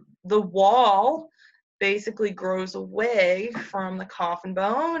the wall basically grows away from the coffin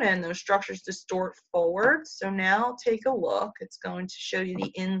bone and those structures distort forward. So now take a look. It's going to show you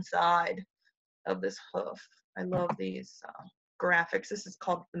the inside of this hoof. I love these graphics. This is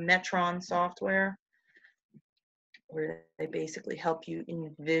called the Metron software, where they basically help you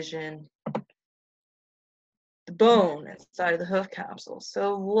envision the bone inside of the hoof capsule.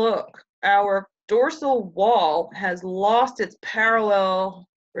 So look, our dorsal wall has lost its parallel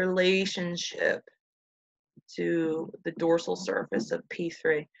relationship to the dorsal surface of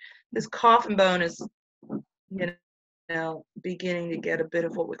P3. This coffin bone is, you know, beginning to get a bit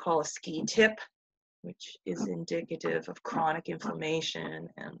of what we call a ski tip, which is indicative of chronic inflammation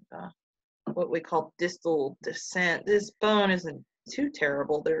and what we call distal descent. This bone isn't too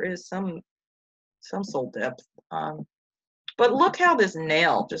terrible. There is some sole depth, but look how this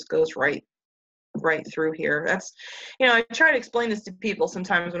nail just goes right through here. That's, you know, I try to explain this to people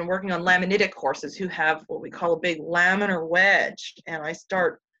sometimes when I'm working on laminitic horses who have what we call a big laminar wedge, and I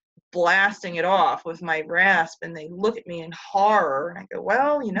start blasting it off with my rasp, and they look at me in horror, and I go,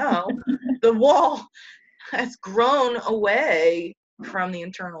 well, you know, the wall has grown away from the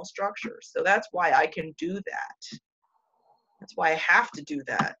internal structures. So that's why I can do that. That's why I have to do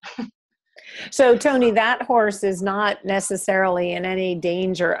that. So Toni, that horse is not necessarily in any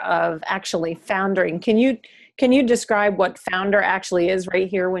danger of actually foundering. Can you describe what founder actually is right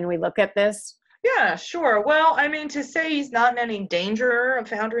here when we look at this? Yeah, sure. Well, I mean, to say he's not in any danger of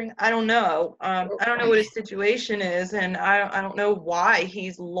foundering, I don't know. I don't know what his situation is, and I don't know why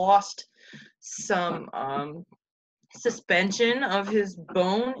he's lost some suspension of his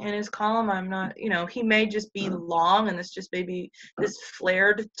bone in his column. I'm not, you know, he may just be long, and this just maybe this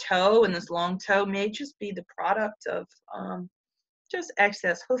flared toe and this long toe may just be the product of just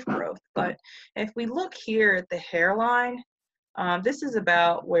excess hoof growth. But if we look here at the hairline, this is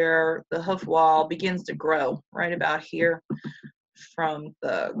about where the hoof wall begins to grow, right about here from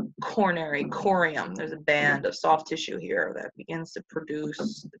the coronary corium. There's a band of soft tissue here that begins to produce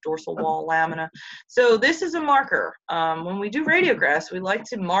the dorsal wall lamina. So this is a marker. When we do radiographs, we like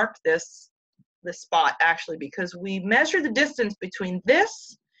to mark this spot actually, because we measure the distance between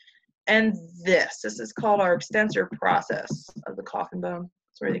this and this. This is called our extensor process of the coffin bone.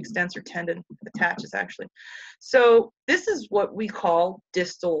 It's where the extensor tendon attaches actually. So this is what we call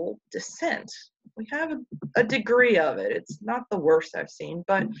distal descent. We have a degree of it. It's not the worst I've seen,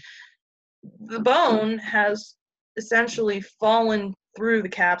 but the bone has essentially fallen through the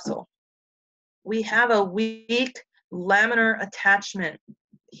capsule. We have a weak laminar attachment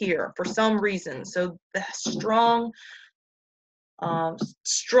here for some reason. So the strong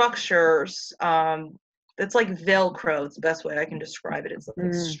structures, that's like Velcro. It's the best way I can describe it. It's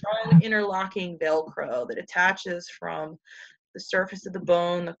like strong interlocking Velcro that attaches from the surface of the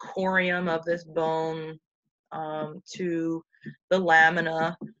bone, the corium of this bone, to the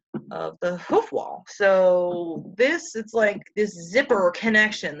lamina of the hoof wall. So this, it's like this zipper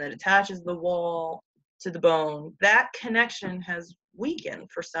connection that attaches the wall to the bone. That connection has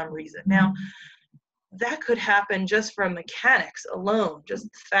weakened for some reason. Now, that could happen just from mechanics alone, just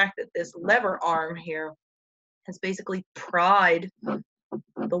the fact that this lever arm here has basically pried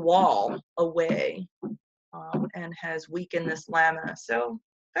the wall away and has weakened this lamina. So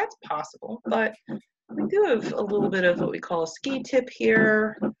that's possible, but we do have a little bit of what we call a ski tip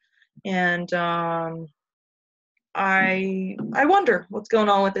here, and I wonder what's going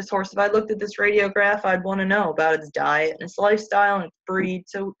on with this horse. If I looked at this radiograph, I'd want to know about its diet and its lifestyle and its breed.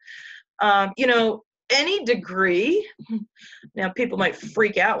 So, you know, any degree, now people might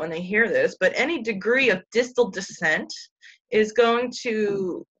freak out when they hear this, but any degree of distal descent is going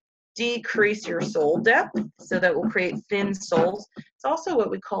to decrease your sole depth, so that will create thin soles. It's also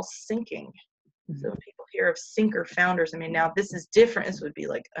what we call sinking. So when people hear of sinker founders, I mean, now this is different. This would be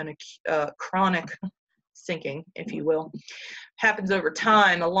like a chronic sinking, if you will. Happens over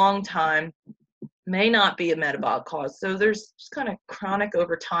time, a long time, may not be a metabolic cause. So there's just kind of chronic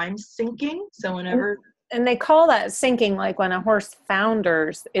over time sinking. So whenever... And they call that sinking, like when a horse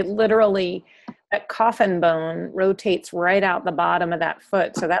founders, it literally, that coffin bone rotates right out the bottom of that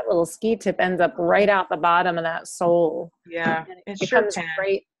foot. So that little ski tip ends up right out the bottom of that sole. Yeah, it sure comes can.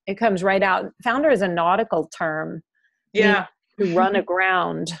 It comes right out. Founder is a nautical term. Yeah. To run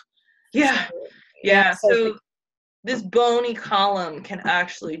aground. Yeah. Yeah. So this bony column can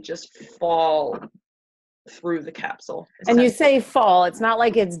actually just fall through the capsule. And you say fall, it's not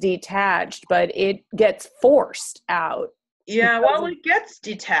like it's detached, but it gets forced out. Yeah, well, it gets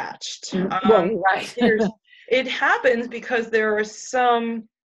detached. Well, right. It happens because there is some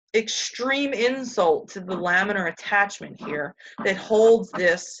extreme insult to the laminar attachment here that holds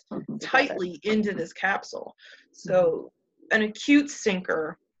this tightly into this capsule. So an acute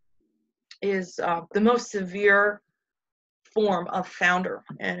sinker is the most severe form of founder,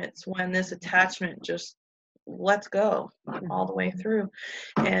 and it's when this attachment just lets go all the way through,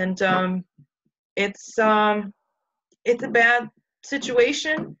 and it's a bad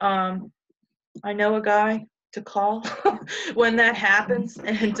situation. I know a guy to call when that happens,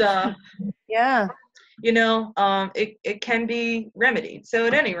 and yeah, you know, it can be remedied. So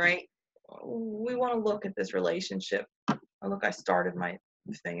at any rate, we want to look at this relationship. Oh, look, I started my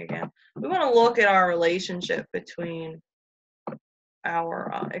thing again. We want to look at our relationship between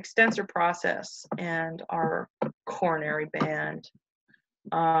our extensor process and our coronary band.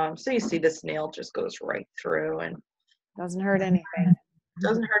 So you see this nail just goes right through and doesn't hurt anything.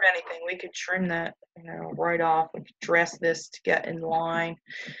 Doesn't hurt anything. We could trim that, you know, right off. We could dress this to get in line.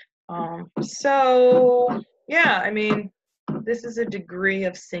 So yeah, I mean, this is a degree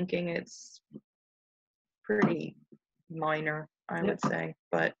of sinking. It's pretty minor, I would say,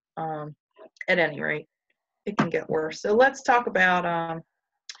 but at any rate, it can get worse. So let's talk about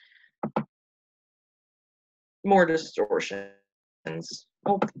more distortions.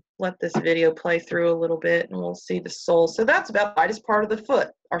 We'll let this video play through a little bit and we'll see the sole. So that's about the widest part of the foot,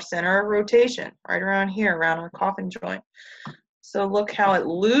 our center of rotation, right around here, around our coffin joint. So look how it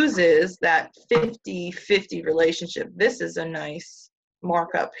loses that 50-50 relationship. This is a nice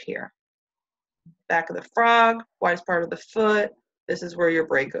markup here. Back of the frog, widest part of the foot. This is where your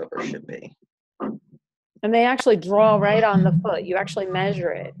breakover should be. And they actually draw right on the foot. You actually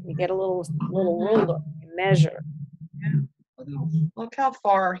measure it. You get a little ruler. You measure. Yeah. Look how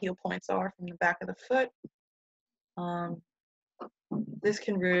far our heel points are from the back of the foot. This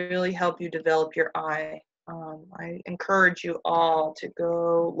can really help you develop your eye. I encourage you all to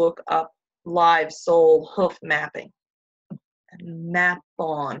go look up live sole hoof mapping and map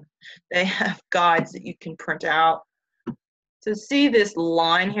on. They have guides that you can print out. To see this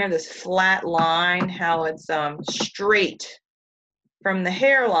line here, this flat line, how it's straight from the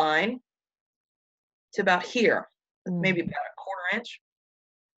hairline to about here, maybe about a 1/4 inch.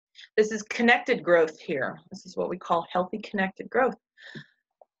 This is connected growth here. This is what we call healthy connected growth.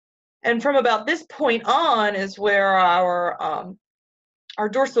 And from about this point on is where our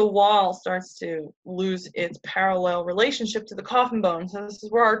dorsal wall starts to lose its parallel relationship to the coffin bone. So this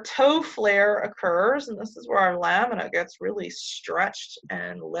is where our toe flare occurs, and this is where our lamina gets really stretched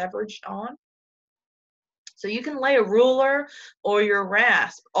and leveraged on. So you can lay a ruler or your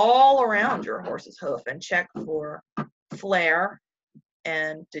rasp all around your horse's hoof and check for flare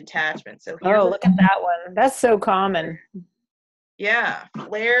and detachment. So here's look at that one. That's so common. Yeah,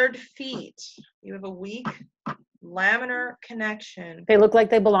 flared feet. You have a weak laminar connection. They look like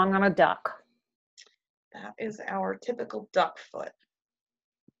they belong on a duck. That is our typical duck foot.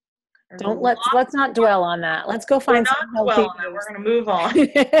 Let's not dwell on that. Let's go find some healthy. We're going to move on.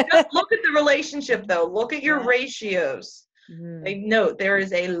 Just look at the relationship, though. Look at your ratios. Note there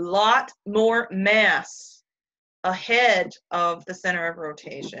is a lot more mass ahead of the center of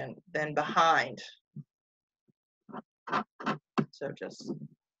rotation than behind. So just...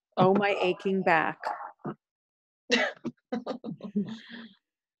 Oh, my aching back.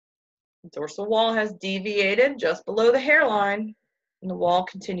 Dorsal wall has deviated just below the hairline, and the wall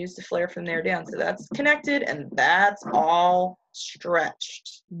continues to flare from there down. So that's connected, and that's all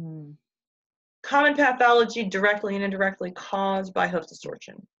stretched. Common pathology directly and indirectly caused by hoof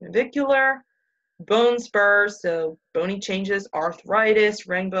distortion. Navicular, bone spurs, so bony changes, arthritis,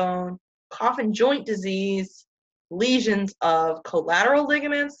 ring bone, coffin joint disease, lesions of collateral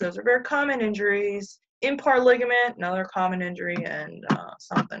ligaments. Those are very common injuries. Impar ligament, another common injury, and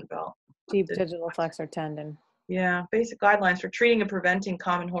something about deep digital flexor tendon. Yeah, basic guidelines for treating and preventing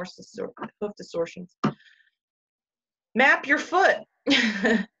common hoof distortions. Map your foot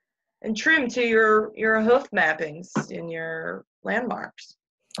and trim to your hoof mappings in your landmarks.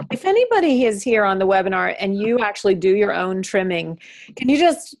 If anybody is here on the webinar and you actually do your own trimming, can you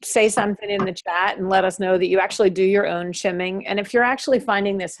just say something in the chat and let us know that you actually do your own trimming? And if you're actually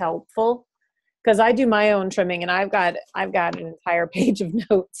finding this helpful, because I do my own trimming and I've got an entire page of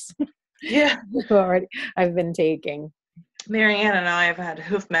notes. Yeah. I've been taking. MaryAnn and I have had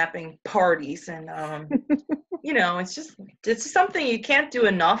hoof mapping parties, and you know, it's something you can't do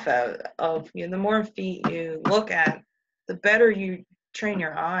enough of. You know, the more feet you look at, the better you train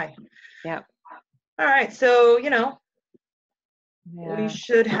your eye. Yeah. All right, so you know, yeah. we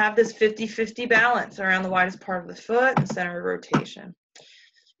should have this 50-50 balance around the widest part of the foot and center of rotation.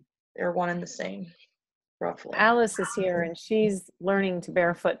 They're one and the same, roughly. Alice is here and she's learning to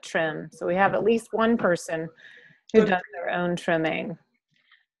barefoot trim. So we have at least one person who does their own trimming.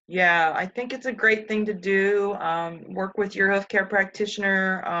 Yeah, I think it's a great thing to do. Work with your hoof care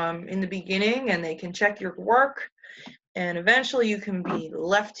practitioner in the beginning, and they can check your work. And eventually you can be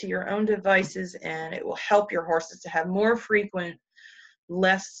left to your own devices, and it will help your horses to have more frequent,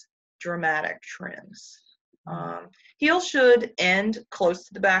 less dramatic trims. Heel should end close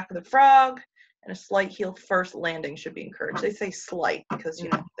to the back of the frog, and a slight heel first landing should be encouraged. They say slight because, you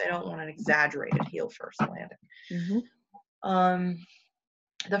know, they don't want an exaggerated heel first landing.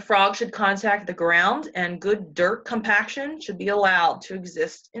 The frog should contact the ground, and good dirt compaction should be allowed to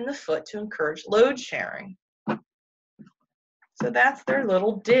exist in the foot to encourage load sharing. So that's their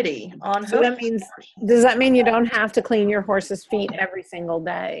little ditty on So that means, does that mean you don't have to clean your horse's feet every single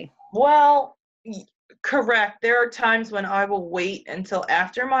day? Well, correct. There are times when I will wait until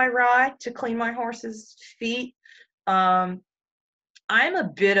after my ride to clean my horse's feet. I'm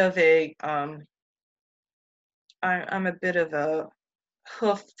a bit of a I'm a bit of a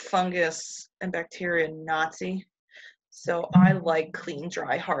hoof fungus and bacteria Nazi. So I like clean,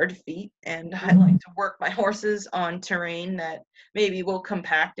 dry, hard feet, and I like to work my horses on terrain that maybe will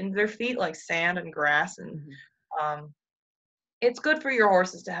compact into their feet, like sand and grass. And it's good for your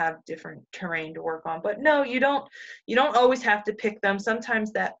horses to have different terrain to work on. But no, you don't always have to pick them.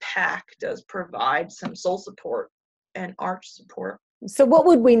 Sometimes that pack does provide some sole support and arch support. So what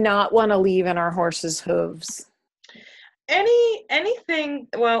would we not want to leave in our horses' hooves? Anything,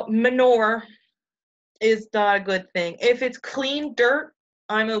 well, manure is not a good thing. If it's clean dirt,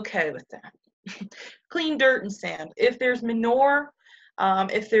 I'm okay with that. Clean dirt and sand. If there's manure,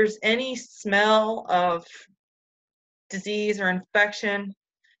 if there's any smell of disease or infection,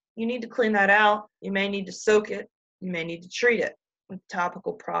 you need to clean that out. You may need to soak it. You may need to treat it with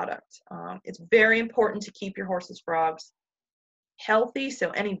topical product. It's very important to keep your horse's frogs healthy. So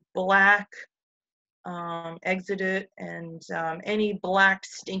any black exudate and any black,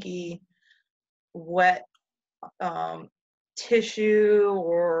 stinky, wet tissue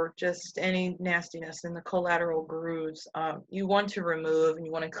or just any nastiness in the collateral grooves, you want to remove and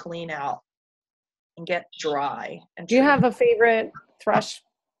you want to clean out and get dry. And do you have a favorite thrush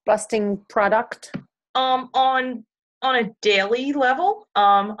busting product? On a daily level,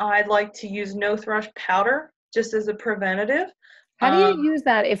 I'd like to use no thrush powder just as a preventative. How do you use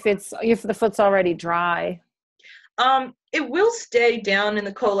that if the foot's already dry? It will stay down in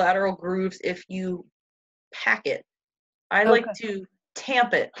the collateral grooves if you pack it. I like to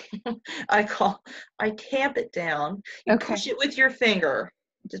tamp it. I tamp it down. You push it with your finger.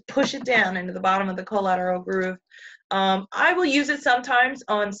 Just push it down into the bottom of the collateral groove. I will use it sometimes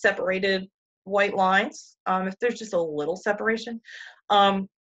on separated white lines, if there's just a little separation.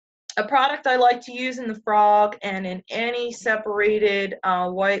 A product I like to use in the frog and in any separated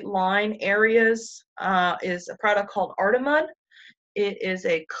white line areas is a product called Artimud. It is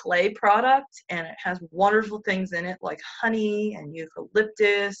a clay product, and it has wonderful things in it like honey and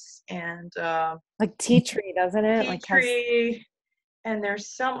eucalyptus and like tea tree, doesn't it? Tea tree, and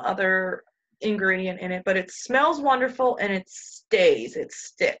there's some other ingredient in it, but it smells wonderful and it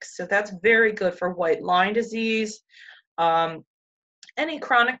sticks. So that's very good for white line disease. Any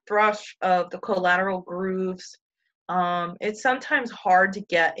chronic thrush of the collateral grooves. It's sometimes hard to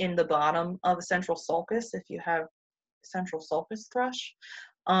get in the bottom of a central sulcus if you have central sulcus thrush.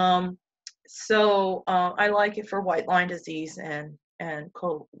 So I like it for white line disease and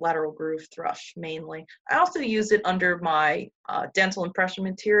collateral groove thrush mainly. I also use it under my dental impression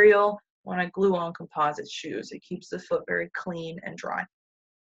material when I glue on composite shoes. It keeps the foot very clean and dry.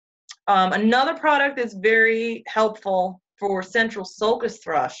 Another product that's very helpful for central sulcus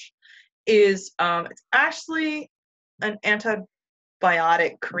thrush is it's actually an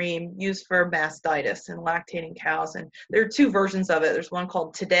antibiotic cream used for mastitis and lactating cows. And there are two versions of it. There's one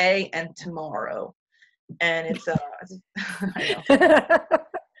called Today and Tomorrow. And it's I know.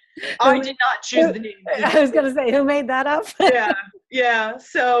 I did not choose the name. I was going to say, who made that up? Yeah.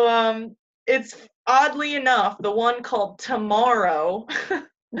 So it's oddly enough, the one called Tomorrow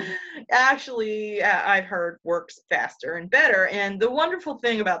actually, I've heard works faster and better. And the wonderful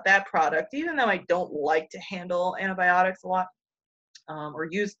thing about that product, even though I don't like to handle antibiotics a lot, or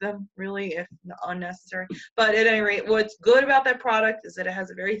use them really if unnecessary, but at any rate, what's good about that product is that it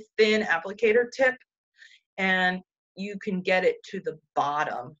has a very thin applicator tip, and you can get it to the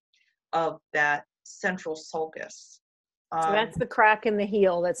bottom of that central sulcus. So that's the crack in the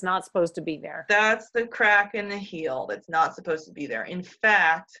heel that's not supposed to be there. That's the crack in the heel that's not supposed to be there. In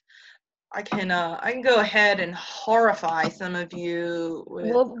fact, I can go ahead and horrify some of you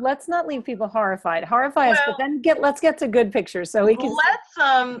with, well, let's not leave people horrified. Horrify us, but then let's get to good pictures so we can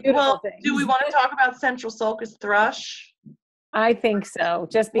do we want to talk about central sulcus thrush? I think so,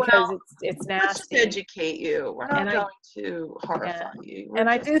 just because it's nasty. Let's just educate you. We're not going to horrify you. And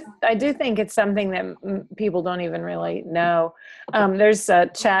I do think it's something that people don't even really know. There's a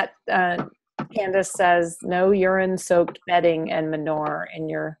chat. Candace says, no urine-soaked bedding and manure in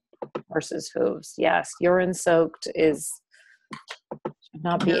your horse's hooves. Yes, urine-soaked should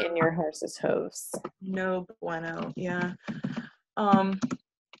not be in your horse's hooves. No bueno. Yeah. Hold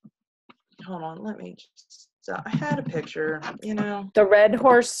on. Let me just. So I had a picture, The Red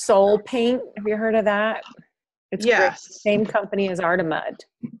Horse Soul Paint. Have you heard of that? It's great. Same company as Artimud.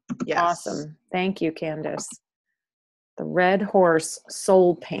 Yes. Awesome. Thank you, Candace. The Red Horse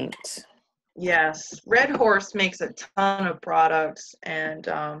Soul Paint. Yes. Red Horse makes a ton of products, and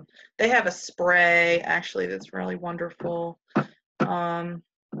they have a spray, actually, that's really wonderful.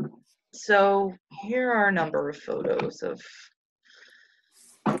 So here are a number of photos of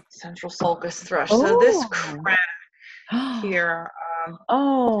central sulcus thrush. Oh. So this crack here.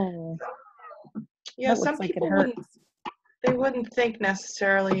 Yeah, some people wouldn't think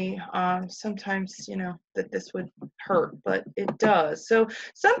necessarily sometimes, that this would hurt, but it does. So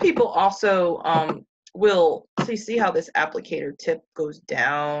some people also will see how this applicator tip goes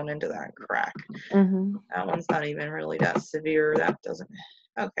down into that crack. Mm-hmm. That one's not even really that severe. That doesn't.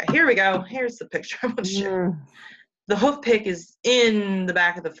 Okay, here we go. Here's the picture I'm going to show. The hoof pick is in the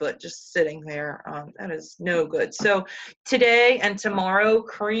back of the foot, just sitting there. That is no good. So Today and Tomorrow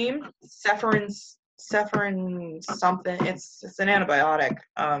cream, Cephalin something. It's an antibiotic.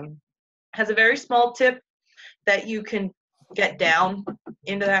 Has a very small tip that you can get down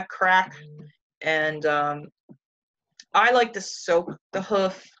into that crack. And I like to soak the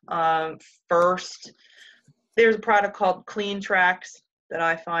hoof first. There's a product called Clean Tracks that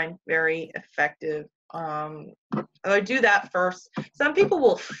I find very effective. I do that first. Some people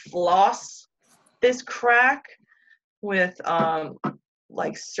will floss this crack with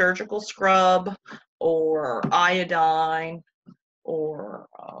like surgical scrub or iodine or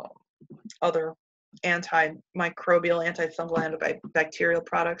other antimicrobial, antifungal, antibacterial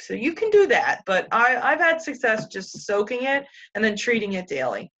products. So you can do that, but I've had success just soaking it and then treating it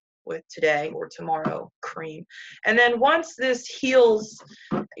daily with Today or Tomorrow cream. And then once this heals,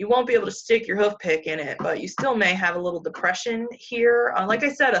 you won't be able to stick your hoof pick in it, but you still may have a little depression here. Like I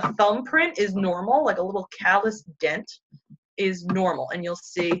said, a thumbprint is normal, like a little callus dent is normal, and you'll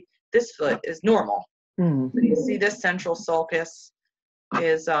see this foot is normal. So you see this central sulcus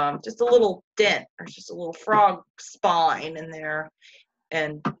is just a little dent, or just a little frog spine in there,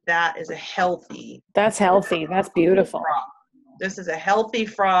 and that is a healthy. That's healthy. That's beautiful. Frog. This is a healthy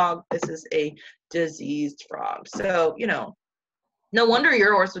frog. This is a diseased frog. So, no wonder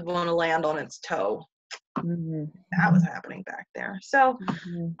your horse would want to land on its toe. Mm-hmm. That was happening back there. So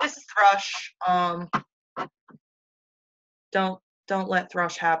this thrush, don't let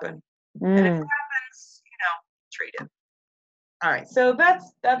thrush happen. And if it happens, treat it. All right. So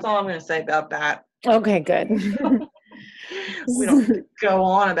that's all I'm going to say about that. Okay, good. We don't have to go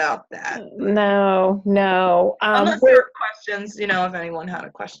on about that. No. Unless there are questions, if anyone had a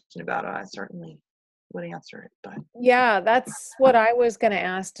question about it, I certainly would answer it. But yeah, that's what I was going to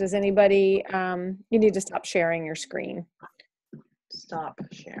ask. Does anybody, you need to stop sharing your screen. Stop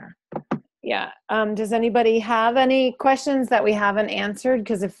share. Yeah. Does anybody have any questions that we haven't answered?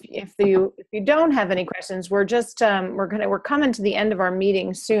 Because if you don't have any questions, we're just we're coming to the end of our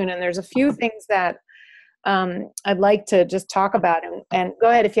meeting soon, and there's a few things that I'd like to just talk about, and go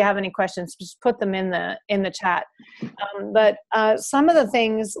ahead if you have any questions, just put them in the chat. But some of the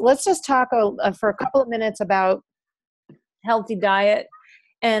things, let's just talk for a couple of minutes about healthy diet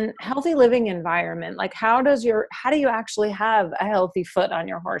and healthy living environment. Like how do you actually have a healthy foot on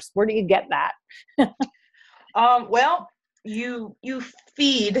your horse? Where do you get that? Well, you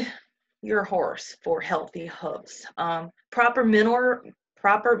feed your horse for healthy hooves. Proper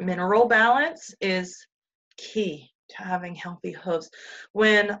mineral balance is key to having healthy hooves.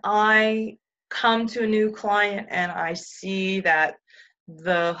 When I come to a new client and I see that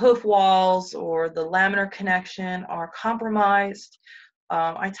the hoof walls or the laminar connection are compromised,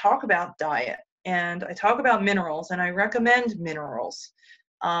 I talk about diet and I talk about minerals, and I recommend minerals.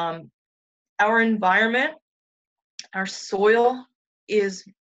 Our environment, our soil is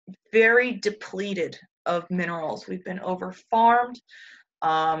very depleted of minerals. We've been over-farmed.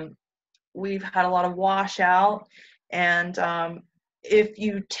 We've had a lot of washout. And if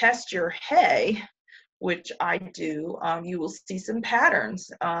you test your hay, which I do, you will see some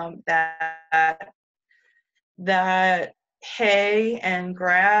patterns that hay and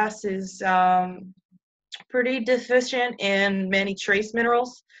grass is pretty deficient in many trace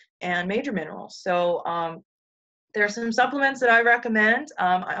minerals and major minerals. So there are some supplements that I recommend.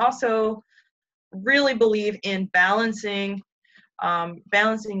 I also really believe in balancing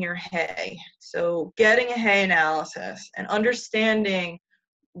your hay. So getting a hay analysis and understanding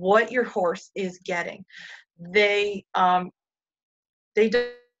what your horse is getting. They don't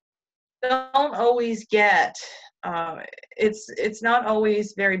always get, it's not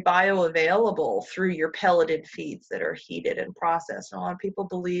always very bioavailable through your pelleted feeds that are heated and processed. And a lot of people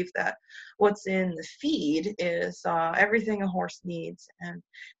believe that what's in the feed is everything a horse needs, and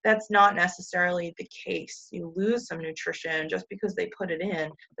that's not necessarily the case. You lose some nutrition just because they put it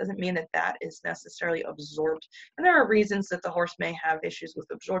in doesn't mean that that is necessarily absorbed. And there are reasons that the horse may have issues with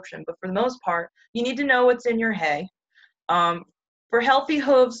absorption, but for the most part, you need to know what's in your hay. For healthy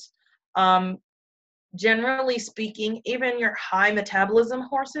hooves, generally speaking, even your high metabolism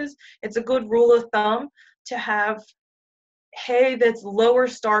horses, it's a good rule of thumb to have hay that's lower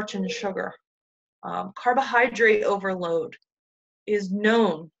starch and sugar. Carbohydrate overload is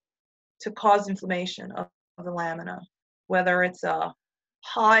known to cause inflammation of the lamina, whether it's a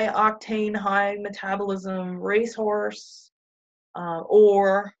high octane, high metabolism racehorse,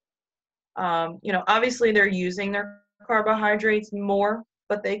 or obviously they're using their carbohydrates more,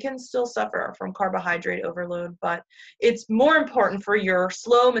 but they can still suffer from carbohydrate overload. But it's more important for your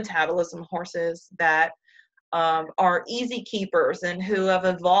slow metabolism horses that are easy keepers and who have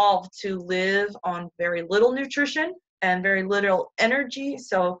evolved to live on very little nutrition and very little energy.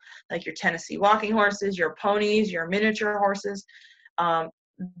 So like your Tennessee walking horses, your ponies, your miniature horses,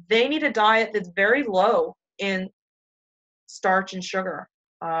 they need a diet that's very low in starch and sugar.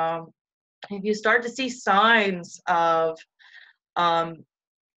 If you start to see signs of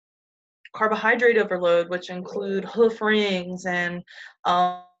carbohydrate overload, which include hoof rings and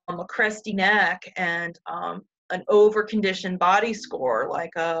a cresty neck and an over-conditioned body score,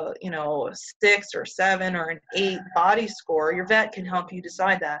 like a 6 or 7 or an 8 body score, your vet can help you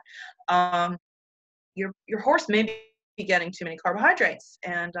decide that. Your horse may be getting too many carbohydrates,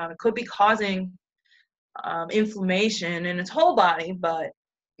 and it could be causing inflammation in its whole body, but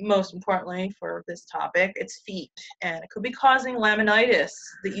most importantly for this topic, it's feet, and it could be causing laminitis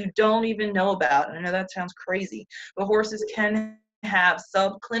that you don't even know about. And I know that sounds crazy, but horses can have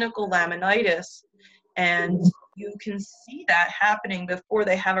subclinical laminitis, and you can see that happening before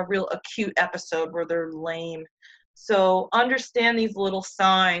they have a real acute episode where they're lame. So understand these little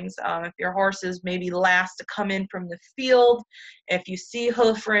signs. If your horse is maybe last to come in from the field, if you see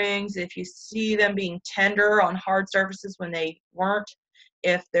hoof rings, if you see them being tender on hard surfaces when they weren't,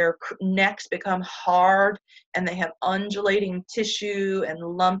 if their necks become hard and they have undulating tissue and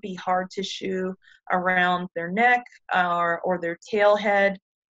lumpy hard tissue around their neck or their tail head,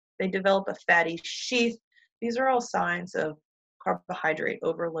 they develop a fatty sheath. These are all signs of carbohydrate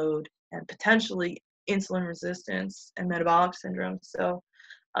overload and potentially insulin resistance and metabolic syndrome. So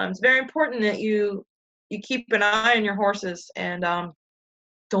it's very important that you keep an eye on your horses and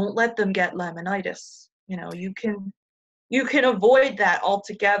don't let them get laminitis. You can avoid that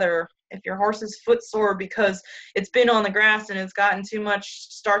altogether. If your horse is footsore because it's been on the grass and it's gotten too much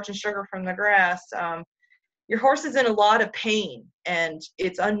starch and sugar from the grass, your horse is in a lot of pain, and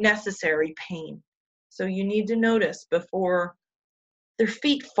it's unnecessary pain. So you need to notice before their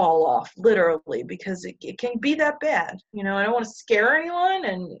feet fall off, literally, because it can be that bad. I don't want to scare anyone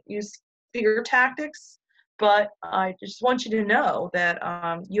and use fear tactics, but I just want you to know that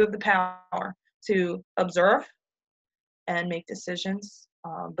you have the power to observe and make decisions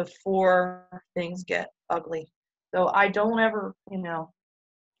before things get ugly. So I don't ever, I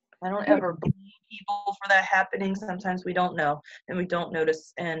don't ever blame people for that happening. Sometimes we don't know and we don't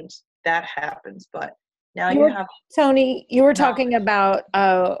notice, and that happens. But now you have Toni, you were knowledge. talking about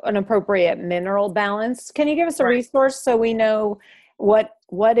an appropriate mineral balance. Can you give us a Right. resource so we know what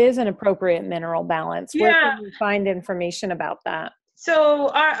is an appropriate mineral balance? Where Yeah. can we find information about that? So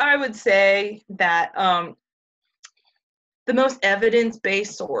I would say that the most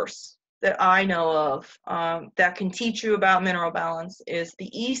evidence-based source that I know of that can teach you about mineral balance is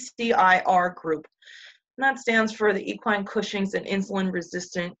the ECIR group. And that stands for the Equine Cushing's and Insulin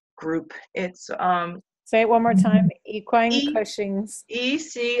Resistant Group. It's say it one more time. Equine Cushing's.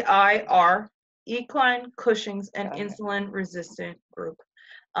 ECIR, Equine Cushing's and Okay. Insulin Resistant Group.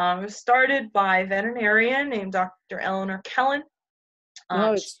 It was started by a veterinarian named Dr. Elanor Kellon.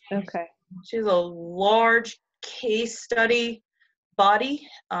 Okay. She's a large case study body.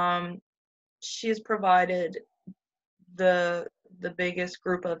 She has provided the biggest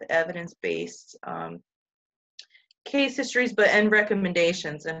group of evidence-based case histories, and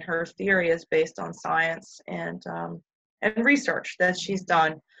recommendations, and her theory is based on science and research that she's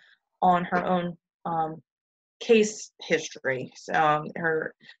done on her own case history. So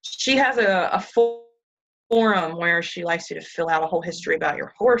she has a forum where she likes you to fill out a whole history about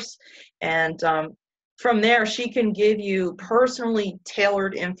your horse, and from there she can give you personally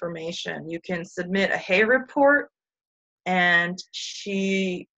tailored information. You can submit a hay report, and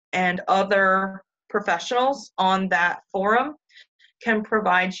she and other professionals on that forum can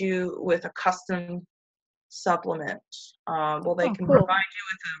provide you with a custom supplement. They can cool. provide you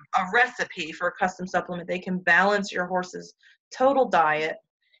with a recipe for a custom supplement. They can balance your horse's total diet,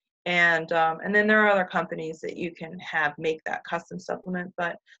 and then there are other companies that you can have make that custom supplement.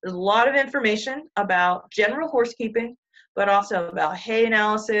 But there's a lot of information about general horsekeeping, but also about hay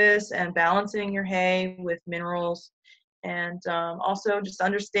analysis and balancing your hay with minerals, and also just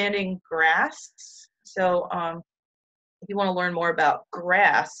understanding grass. So if you want to learn more about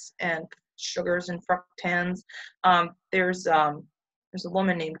grass and sugars and fructans, there's a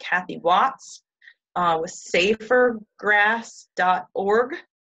woman named Kathy Watts with safergrass.org.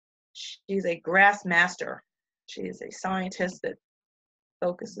 She's a grass master. She is a scientist that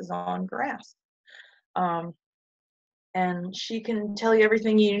focuses on grass. And she can tell you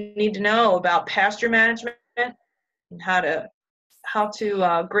everything you need to know about pasture management and how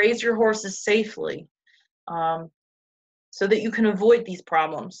to graze your horses safely, so that you can avoid these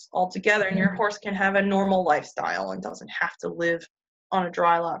problems altogether, and your horse can have a normal lifestyle and doesn't have to live on a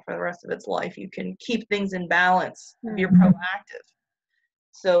dry lot for the rest of its life. You can keep things in balance if you're proactive.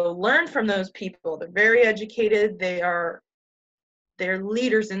 So learn from those people. They're very educated. They're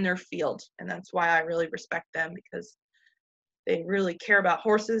leaders in their field, and that's why I really respect them, because they really care about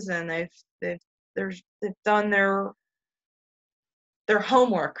horses, and they've done their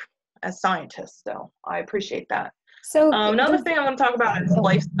homework as scientists. So I appreciate that. So another thing I want to talk about is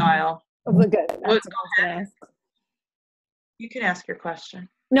lifestyle. Good. That's what I was gonna ask. You can ask your question.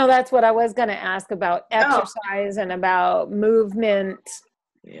 No, that's what I was going to ask about exercise and about movement.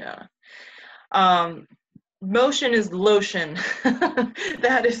 Yeah. Motion is lotion.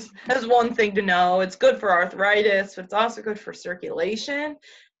 That's one thing to know. It's good for arthritis, but it's also good for circulation.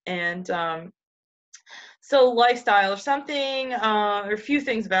 And so lifestyle, or something, or a few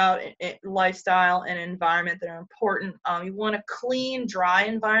things about lifestyle and environment that are important. You want a clean, dry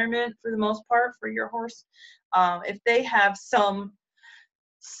environment for the most part for your horse. If they have some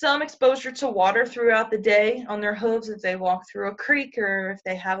exposure to water throughout the day on their hooves, if they walk through a creek, or if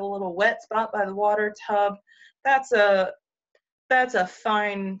they have a little wet spot by the water tub, that's a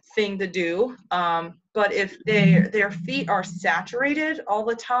fine thing to do. But if their feet are saturated all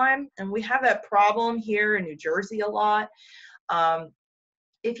the time, and we have that problem here in New Jersey a lot,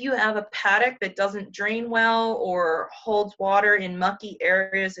 if you have a paddock that doesn't drain well or holds water in mucky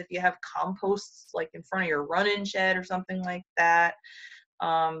areas, if you have composts like in front of your run-in shed or something like that,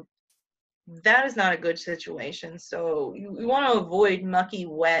 that is not a good situation. So you want to avoid mucky,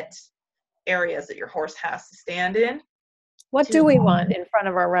 wet areas that your horse has to stand in. What do we want in front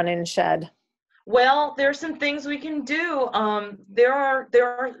of our run-in shed? Well, there's some things we can do. There are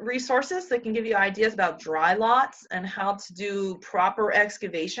resources that can give you ideas about dry lots and how to do proper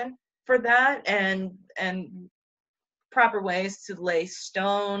excavation for that, and proper ways to lay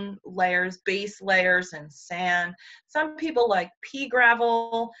stone layers, base layers, and sand. Some people like pea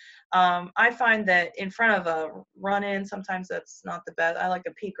gravel. I find that in front of a run-in, sometimes that's not the best. I like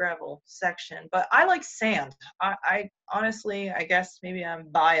a pea gravel section, but I like sand. I honestly, I guess maybe I'm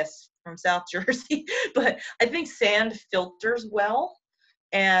biased from South Jersey, but I think sand filters well,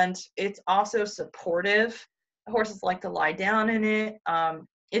 and it's also supportive. The horses like to lie down in it.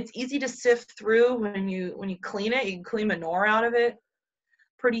 It's easy to sift through when you clean it. You can clean manure out of it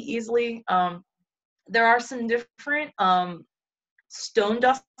pretty easily. There are some different stone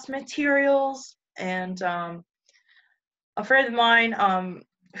dust materials, and a friend of mine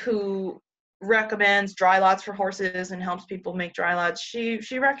who recommends dry lots for horses and helps people make dry lots, she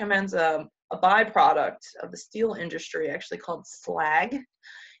recommends a byproduct of the steel industry actually called slag,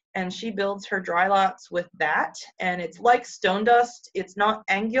 and she builds her dry lots with that, and it's like stone dust. It's not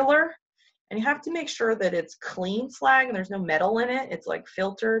angular, and you have to make sure that it's clean slag and there's no metal in it. It's like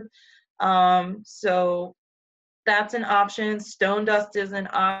filtered. So that's an option. Stone dust is an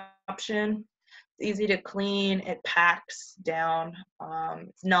option. It's easy to clean. It packs down.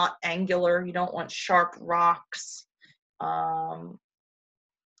 It's not angular. You don't want sharp rocks,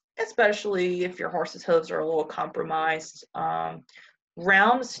 especially if your horse's hooves are a little compromised.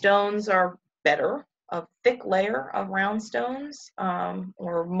 Round stones are better. A thick layer of round stones,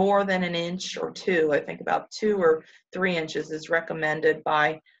 or more than an inch or two. I think about 2 or 3 inches is recommended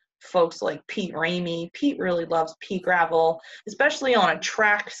by folks like Pete Ramey. Pete really loves pea gravel, especially on a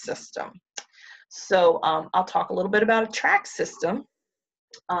track system. So I'll talk a little bit about a track system.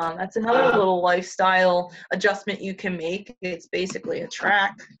 That's another little lifestyle adjustment you can make. It's basically a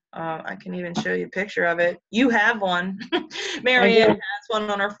track. I can even show you a picture of it. You have one. MaryAnn has one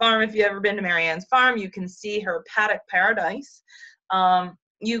on her farm. If you've ever been to MaryAnn's farm, you can see her paddock paradise.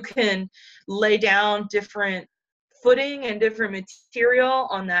 You can lay down different footing and different material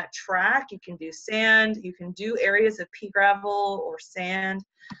on that track. You can do sand. You can do areas of pea gravel or sand.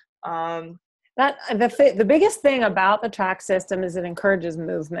 The biggest thing about the track system is it encourages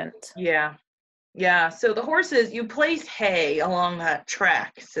movement. Yeah. So the horses, you place hay along that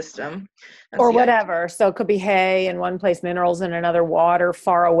track system. Or whatever. So it could be hay in one place, minerals in another, water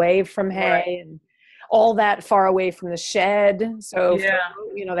far away from hay, right, and all that far away from the shed. So,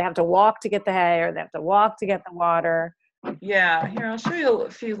 they have to walk to get the hay, or they have to walk to get the water. Yeah, here, I'll show you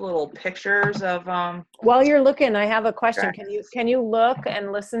a few little pictures of While you're looking, I have a question. Can you look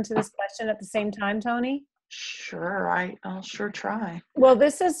and listen to this question at the same time, Toni? Sure, I'll sure try. Well,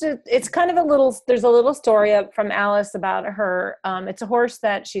 it's kind of there's a little story up from Alice about her. It's a horse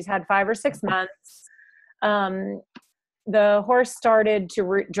that she's had 5 or 6 months. The horse started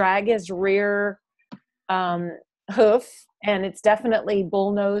to drag his rear hoof, and it's definitely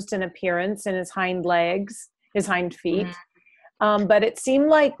bull-nosed in appearance in his hind legs, his hind feet. But it seemed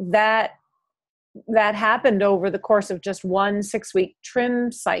like that happened over the course of just one 6-week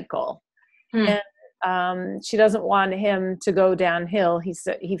trim cycle. And she doesn't want him to go downhill.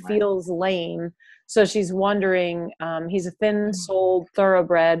 He feels lame. So she's wondering, he's a thin-soled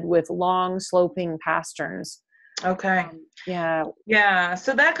thoroughbred with long sloping pasterns. Okay. Yeah.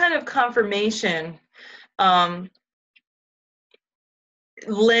 So that kind of conformation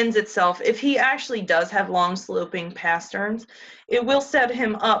lends itself, if he actually does have long sloping pasterns, it will set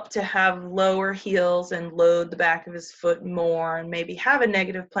him up to have lower heels and load the back of his foot more and maybe have a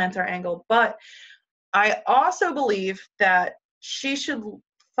negative plantar angle. But I also believe that she should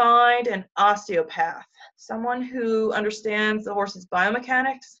find an osteopath, someone who understands the horse's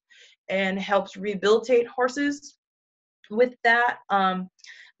biomechanics and helps rehabilitate horses with that.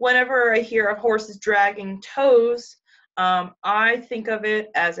 Whenever I hear of horses dragging toes, I think of it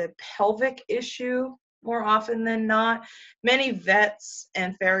as a pelvic issue more often than not. Many vets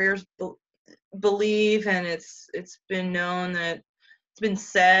and farriers believe, and it's been known that it's been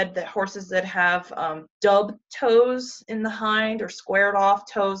said that horses that have dubbed toes in the hind or squared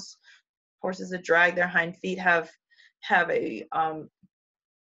off toes, horses that drag their hind feet have a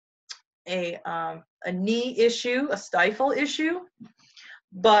knee issue, a stifle issue.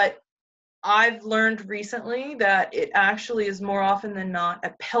 But I've learned recently that it actually is more often than not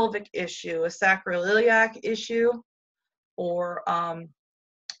a pelvic issue, a sacroiliac issue, or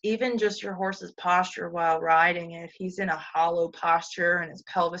even just your horse's posture while riding. If he's in a hollow posture and his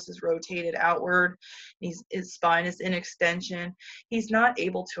pelvis is rotated outward, his spine is in extension, he's not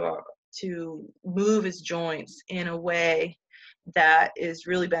able to move his joints in a way that is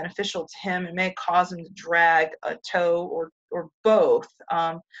really beneficial to him and may cause him to drag a toe or both.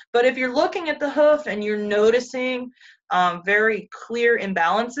 But if you're looking at the hoof and you're noticing very clear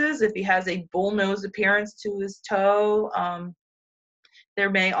imbalances, if he has a bull-nosed appearance to his toe, there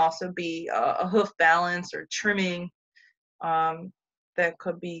may also be a hoof balance or trimming that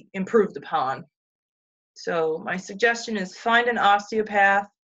could be improved upon. So my suggestion is find an osteopath.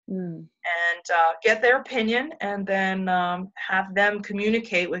 and get their opinion, and then have them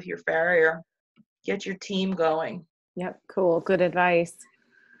communicate with your farrier. Get your team going. Yep. Cool. Good advice.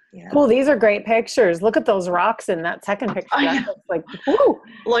 Yeah. Cool. These are great pictures. Look at those rocks in that second picture. That looks like, whoo.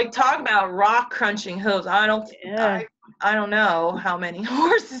 Like, talk about rock crunching hooves. I don't know how many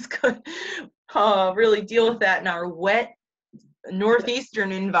horses could really deal with that in our wet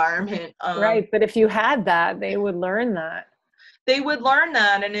northeastern environment. Right. But if you had that, they would learn that. They would learn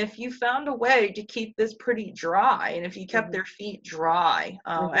that, and if you found a way to keep this pretty dry, and if you kept their feet dry,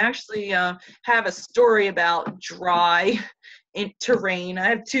 I actually have a story about dry in terrain. I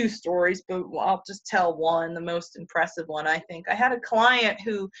have two stories, but I'll just tell one, the most impressive one, I think. I had a client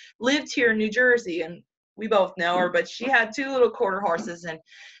who lived here in New Jersey, and we both know her, but she had two little quarter horses, and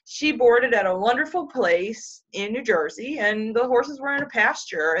she boarded at a wonderful place in New Jersey, and the horses were in a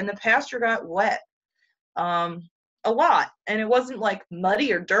pasture, and the pasture got wet. A lot, and it wasn't like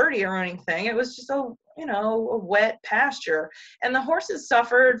muddy or dirty or anything. It was just a wet pasture, and the horses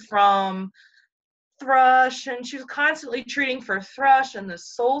suffered from thrush, and she was constantly treating for thrush, and the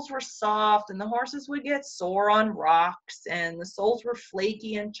soles were soft, and the horses would get sore on rocks, and the soles were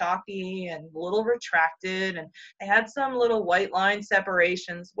flaky and chalky and a little retracted, and they had some little white line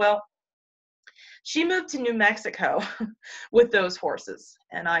separations. Well, she moved to New Mexico with those horses,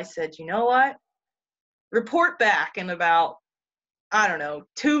 and I said, you know what? Report back in about,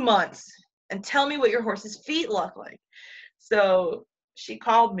 2 months and tell me what your horse's feet look like. So she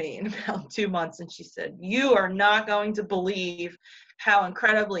called me in about 2 months, and she said, you are not going to believe how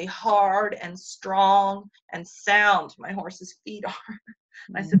incredibly hard and strong and sound my horse's feet are.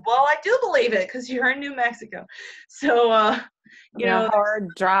 I said, well, I do believe it because you're in New Mexico. So, hard,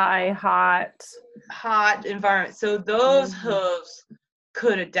 dry, hot environment. So those hooves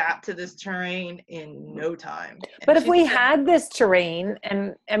could adapt to this terrain in no time. But if we had this terrain,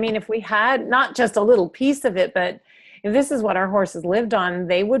 and I mean, if we had not just a little piece of it, but if this is what our horses lived on,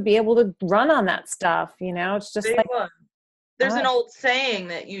 they would be able to run on that stuff. It's just there's an old saying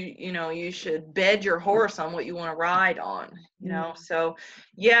that you should bed your horse on what you want to ride on. So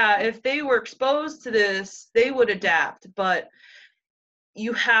yeah, if they were exposed to this, they would adapt, but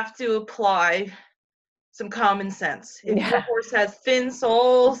you have to apply some common sense. If your horse has thin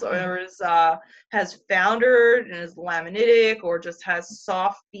soles, or has foundered and is laminitic, or just has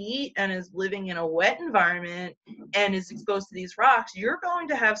soft feet and is living in a wet environment and is exposed to these rocks, you're going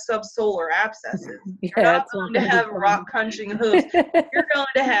to have subsolar abscesses. You're not going to have rock crunching hooves. You're going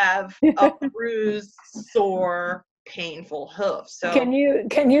to have a bruised, sore, painful hoof. So can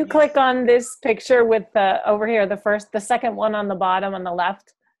you click on this picture with over here, the second one on the bottom on the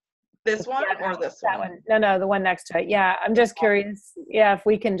left? This one or this one? No, the one next to it. Yeah, I'm just curious. Yeah, if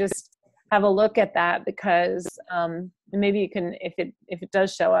we can just have a look at that, because maybe you can, if it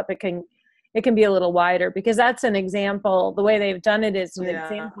does show up, it can be a little wider, because that's an example. The way they've done it is an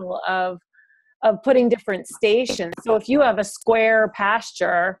example of putting different stations. So if you have a square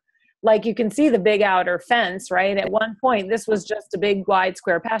pasture, like you can see the big outer fence, right? At one point, this was just a big wide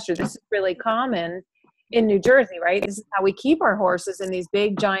square pasture. This is really common in New Jersey, right? This is how we keep our horses, in these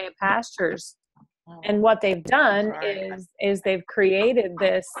big giant pastures. And what they've done is they've created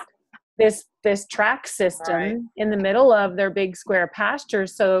this track system in the middle of their big square pasture,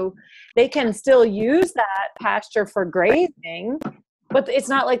 so they can still use that pasture for grazing, but it's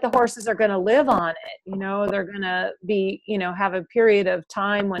not like the horses are going to live on it. They're going to be, have a period of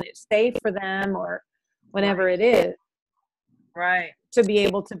time when it's safe for them, or whenever it is. Right. To be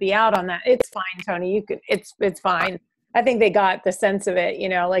able to be out on that. It's fine, Toni. it's fine. I think they got the sense of it,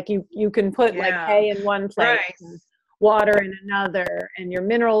 like you can put like hay in one place, and water in another, and your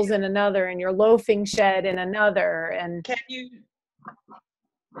minerals in another, and your loafing shed in another. And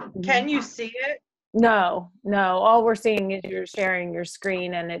can you see it? No, all we're seeing is you're sharing your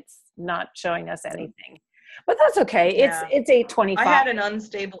screen, and it's not showing us anything, but that's okay. It's 8:25. I had an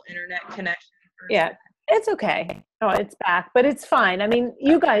unstable internet connection. It's okay. Oh, it's back, but it's fine. I mean,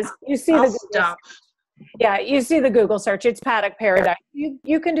 you guys, you see the Google. Yeah, you see the Google search. It's paddock paradise.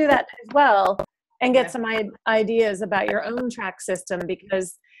 You can do that as well, and get some ideas about your own track system,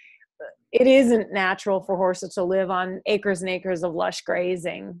 because it isn't natural for horses to live on acres and acres of lush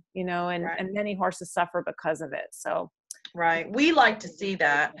grazing, and many horses suffer because of it. So, we like to see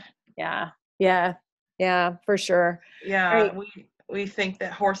that. Yeah, for sure. Yeah, we think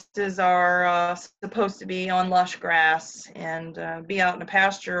that horses are supposed to be on lush grass and be out in the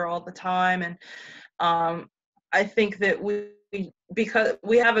pasture all the time. And I think that because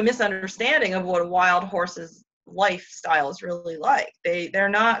we have a misunderstanding of what a wild horse's lifestyle is really like. They're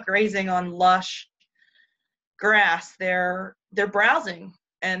not grazing on lush grass. They're browsing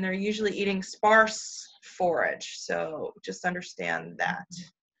and they're usually eating sparse forage. So just understand that.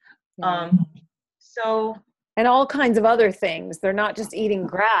 Yeah. So And all kinds of other things. They're not just eating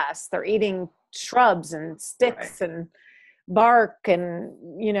grass, they're eating shrubs and sticks and bark and,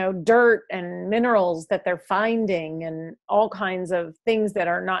 you know, dirt and minerals that they're finding, and all kinds of things that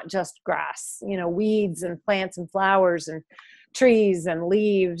are not just grass, you know, weeds and plants and flowers and trees and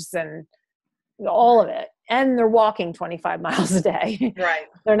leaves and all of it. And they're walking 25 miles a day. Right.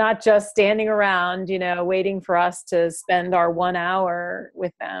 They're not just standing around, you know, waiting for us to spend our 1 hour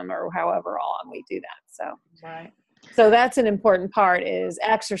with them or however long we do that. So, right. So that's an important part, is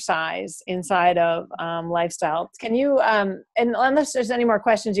exercise inside of lifestyle. Can you, and unless there's any more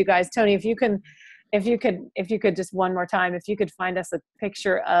questions, you guys, Toni, if you could just one more time, if you could find us a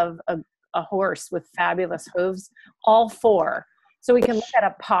picture of a horse with fabulous hooves, all four, so we can look at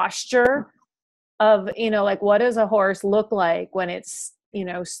a posture of, you know, like, what does a horse look like when it's, you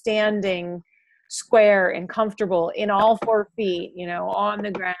know, standing square and comfortable in all 4 feet, you know, on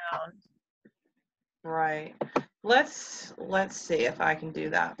the ground. Right. Let's see if I can do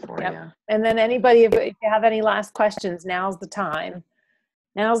that for you. And then anybody, if you have any last questions, now's the time.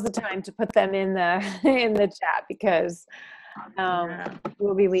 Now's the time to put them in the in the chat, because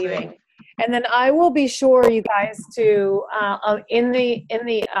we'll be leaving. And then I will be sure, you guys, to on the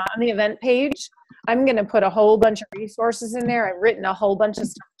event page, I'm going to put a whole bunch of resources in there. I've written a whole bunch of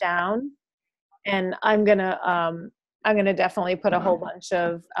stuff down, and I'm going to definitely put a whole bunch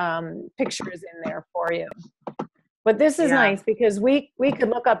of pictures in there for you. But this is nice, because we could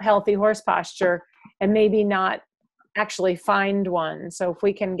look up healthy horse posture and maybe not actually find one. So if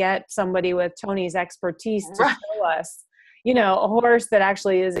we can get somebody with Toni's expertise to show us, you know, a horse that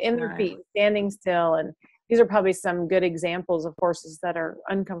actually is in their feet, standing still, and these are probably some good examples of horses that are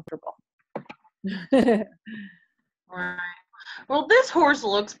uncomfortable. Right. Well, this horse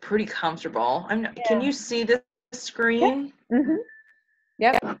looks pretty comfortable. Can you see the screen? Yeah. Mm-hmm.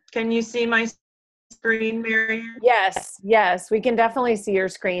 Yep. Can you see my screen, Mary? Yes, we can definitely see your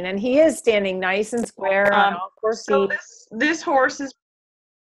screen, and he is standing nice and square on all 4 feet. So this horse is.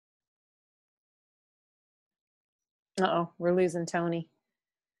 We're losing Toni.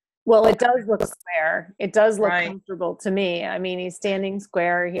 Well, it does look square. It does look comfortable to me. I mean, he's standing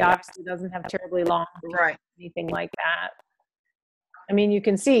square. He obviously doesn't have terribly long, anything like that. I mean, you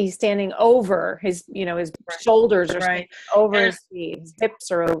can see he's standing over his, you know, his shoulders are standing over his feet. His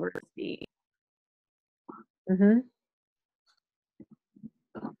hips are over his feet. Mm-hmm.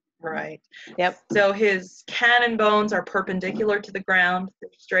 Right. Yep. So his cannon bones are perpendicular to the ground. They're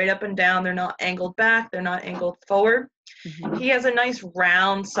straight up and down. They're not angled back. They're not angled forward. Mm-hmm. He has a nice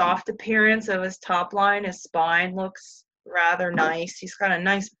round, soft appearance of his top line. His spine looks rather nice. He's got a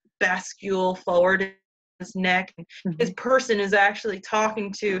nice bascule forward in his neck. Mm-hmm. His person is actually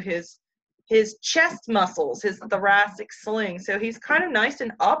talking to his chest muscles, his thoracic sling. So he's kind of nice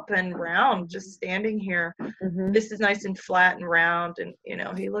and up and round, just standing here. Mm-hmm. This is nice and flat and round, and you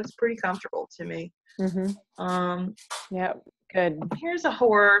know, he looks pretty comfortable to me. Mm-hmm. Yeah, good. Here's a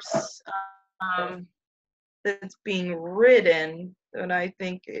horse that's being ridden that I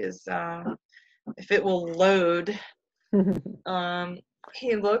think is, if it will load,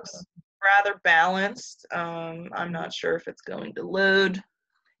 he looks rather balanced. I'm not sure if it's going to load.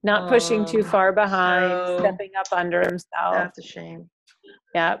 Not pushing too far behind, stepping up under himself. That's a shame.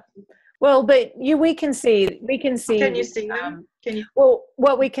 Yeah. Well, but we can see. Can you see them? Can you? Well,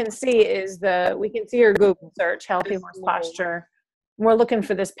 what we can see is we can see your Google search, healthy horse posture. We're looking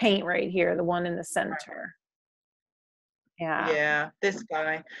for this paint right here, the one in the center. Yeah. Yeah, this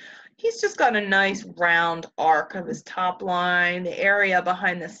guy. He's just got a nice round arc of his top line. The area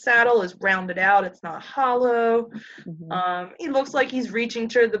behind the saddle is rounded out. It's not hollow. Mm-hmm. He looks like he's reaching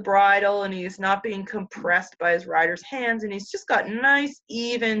toward the bridle, and he's not being compressed by his rider's hands. And he's just got nice,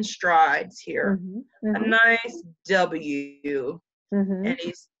 even strides here. Mm-hmm. Mm-hmm. A nice W. Mm-hmm. And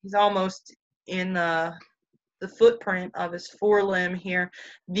he's almost in the footprint of his forelimb here.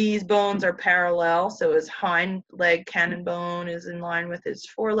 These bones are parallel, so his hind leg cannon bone is in line with his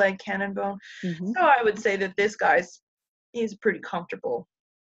foreleg cannon bone. Mm-hmm. So I would say that this he's a pretty comfortable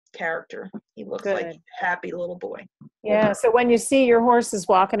character. He looks like a happy little boy. Yeah, so when you see your horses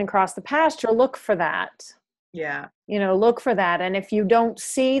walking across the pasture, look for that. Yeah. You know, look for that. And if you don't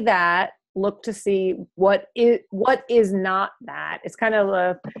see that, look to see what is not that. It's kind of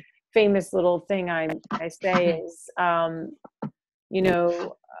a famous little thing I say is, you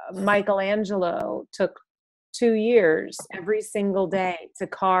know, Michelangelo took 2 years every single day to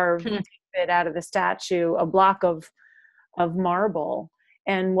carve it out of the statue, a block of marble.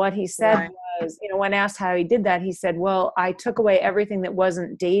 And what he said Right. was, when asked how he did that, he said, well, I took away everything that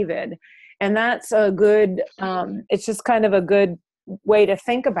wasn't David. And that's a good, it's just kind of a good way to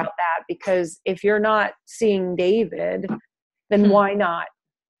think about that, because if you're not seeing David, then why not?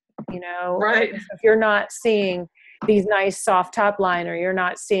 Right. If you're not seeing these nice soft top line, or you're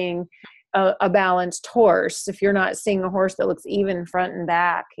not seeing a balanced horse, if you're not seeing a horse that looks even front and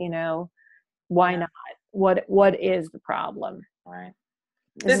back, why not? What is the problem? Right.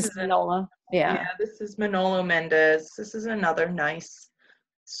 Is this Manola? Yeah. This is Manolo Mendez. This is another nice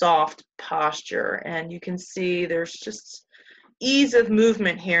soft posture, and you can see there's just ease of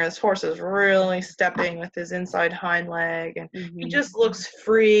movement here. This horse is really stepping with his inside hind leg, and he just looks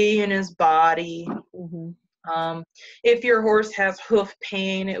free in his body. If your horse has hoof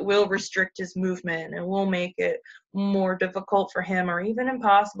pain, it will restrict his movement and will make it more difficult for him, or even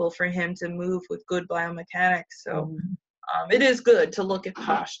impossible for him, to move with good biomechanics. So it is good to look at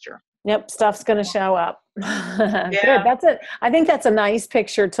posture. Yep, stuff's going to show up. Yeah. Good. I think that's a nice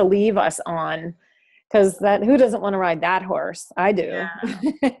picture to leave us on, because who doesn't want to ride that horse? I do.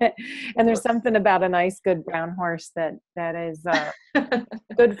 Yeah. And there's something about a nice, good brown horse that is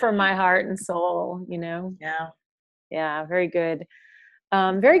good for my heart and soul. Yeah. Yeah. Very good.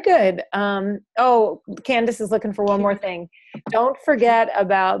 Very good. Candace is looking for one more thing. Don't forget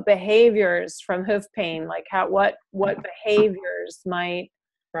about behaviors from hoof pain, like what behaviors might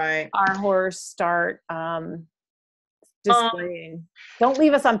our horse start displaying. Don't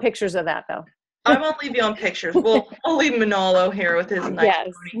leave us on pictures of that, though. I won't leave you on pictures. I'll leave Manolo here with his nice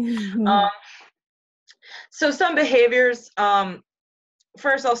pony. So some behaviors.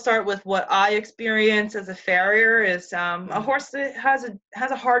 First, I'll start with what I experience as a farrier is a horse that has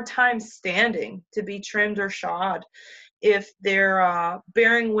a hard time standing to be trimmed or shod. If they're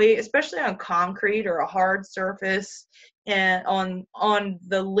bearing weight, especially on concrete or a hard surface, and on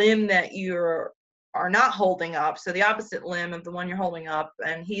the limb that you're are not holding up, so the opposite limb of the one you're holding up,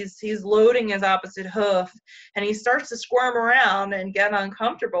 and he's loading his opposite hoof, and he starts to squirm around and get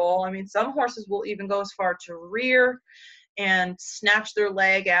uncomfortable. I mean, some horses will even go as far to rear and snatch their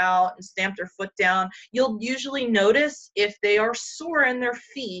leg out and stamp their foot down. You'll usually notice if they are sore in their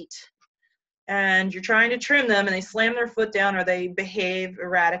feet and you're trying to trim them and they slam their foot down or they behave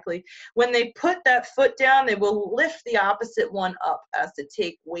erratically. When they put that foot down, they will lift the opposite one up as to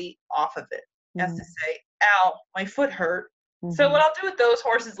take weight off of it, as to say, ow, my foot hurt. So what I'll do with those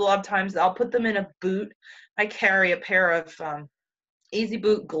horses a lot of times, I'll put them in a boot. I carry a pair of Easy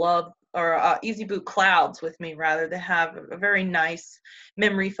Boot glove or Easy Boot clouds with me, rather. They have a very nice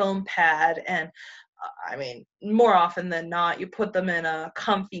memory foam pad, and I mean, more often than not, you put them in a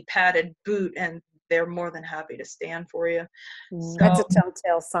comfy padded boot and they're more than happy to stand for you. So, that's a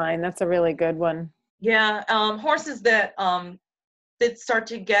telltale sign. That's a really good one. Yeah. Horses that start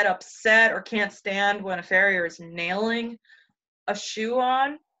to get upset or can't stand when a farrier is nailing a shoe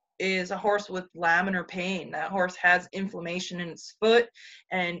on is a horse with laminar pain. That horse has inflammation in its foot,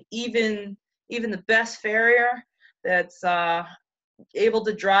 and even the best farrier that's able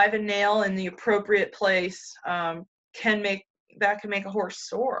to drive a nail in the appropriate place can make a horse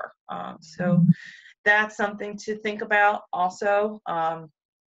sore. So that's something to think about also.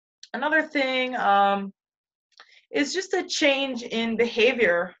 Another thing is just a change in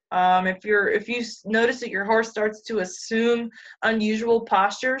behavior. If you notice that your horse starts to assume unusual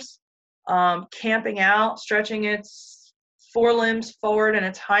postures, camping out, stretching its forelimbs forward and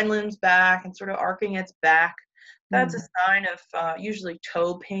its hind limbs back, and sort of arcing its back, that's a sign of usually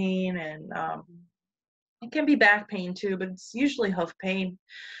toe pain, and it can be back pain too, but it's usually hoof pain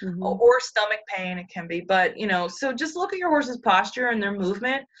or stomach pain. It can be, but so just look at your horse's posture and their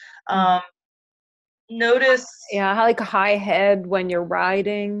movement. Notice, like a high head when you're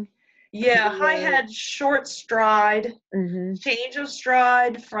riding. High head, short stride, change of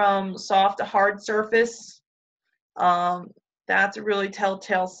stride from soft to hard surface. That's a really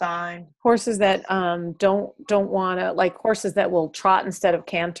telltale sign. Horses that don't want to, like horses that will trot instead of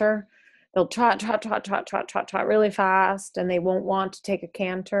canter. They'll trot really fast, and they won't want to take a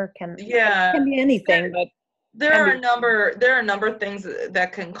canter. Can be anything, but there are a number of things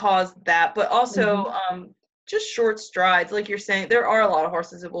that can cause that, but also just short strides. Like you're saying, there are a lot of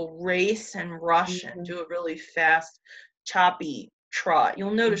horses that will race and rush and do a really fast, choppy trot.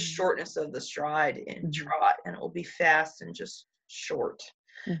 You'll notice shortness of the stride in trot, and it will be fast and just short.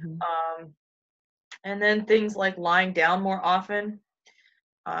 And then things like lying down more often.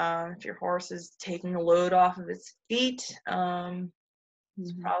 If your horse is taking a load off of its feet,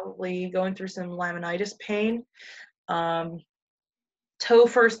 it's probably going through some laminitis pain. Toe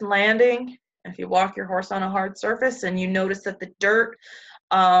first landing. If you walk your horse on a hard surface and you notice that the dirt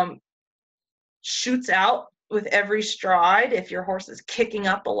shoots out with every stride. If your horse is kicking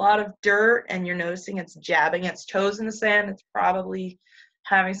up a lot of dirt and you're noticing it's jabbing its toes in the sand, it's probably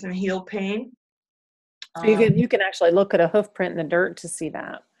having some heel pain. So you can actually look at a hoof print in the dirt to see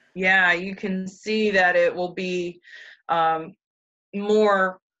that. Yeah, you can see that it will be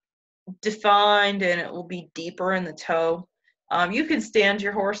more defined and it will be deeper in the toe. You can stand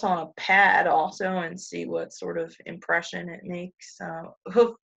your horse on a pad also and see what sort of impression it makes.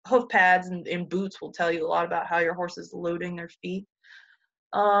 Hoof pads and boots will tell you a lot about how your horse is loading their feet.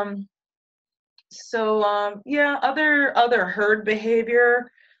 Yeah, other herd behavior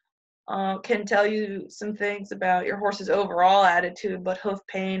can tell you some things about your horse's overall attitude, but hoof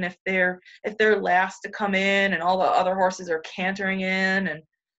pain, if they're last to come in and all the other horses are cantering in and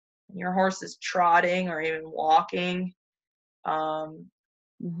your horse is trotting or even walking, and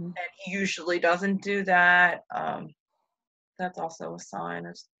he usually doesn't do that, that's also a sign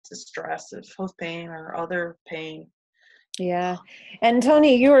of distress, of hoof pain or other pain. Yeah. And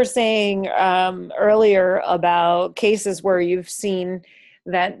Toni, you were saying earlier about cases where you've seen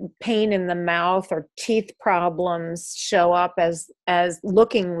that pain in the mouth or teeth problems show up as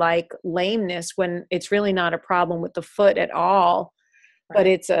looking like lameness when it's really not a problem with the foot at all, right. But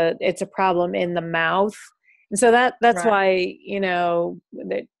it's a problem in the mouth. And so that's right. Why,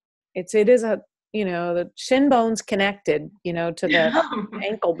 that it is a, the shin bone's connected, to the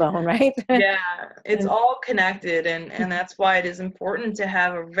ankle bone, right? Yeah, it's all connected. And that's why it is important to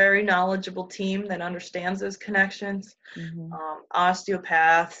have a very knowledgeable team that understands those connections.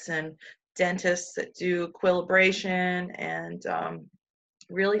 Osteopaths and dentists that do equilibration and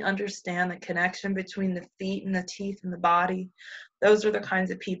really understand the connection between the feet and the teeth and the body. Those are the kinds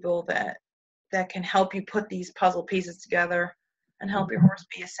of people that can help you put these puzzle pieces together and help your horse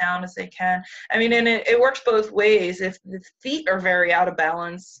be as sound as they can. I mean, and it works both ways. If the feet are very out of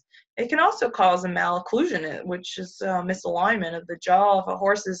balance, it can also cause a malocclusion, which is a misalignment of the jaw. If a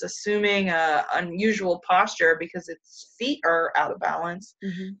horse is assuming an unusual posture because its feet are out of balance,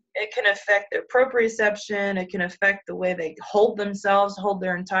 it can affect their proprioception. It can affect the way they hold themselves, hold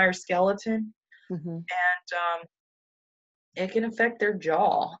their entire skeleton. And it can affect their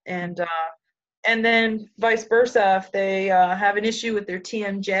jaw. And then vice versa, if they have an issue with their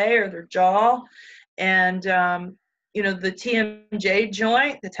TMJ or their jaw, and the TMJ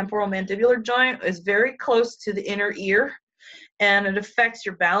joint, the temporal mandibular joint, is very close to the inner ear, and it affects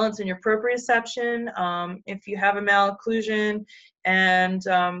your balance and your proprioception. If you have a malocclusion and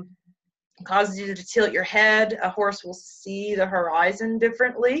causes you to tilt your head, a horse will see the horizon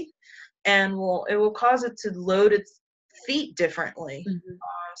differently, and it will cause it to load its feet differently.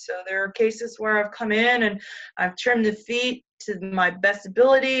 So there are cases where I've come in and I've trimmed the feet to my best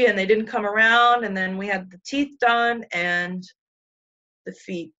ability and they didn't come around, and then we had the teeth done and the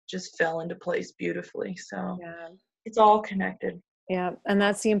feet just fell into place beautifully. So It's all connected. Yeah, and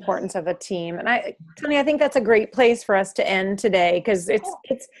that's the importance of a team. And Toni, I think that's a great place for us to end today, because it's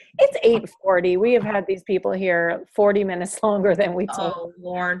 8:40. We have had these people here 40 minutes longer than we told. Oh,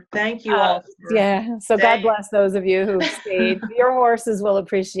 Lord, thank you all. So God bless those of you who stayed. Your horses will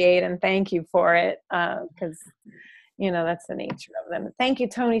appreciate, and thank you for it, because that's the nature of them. Thank you,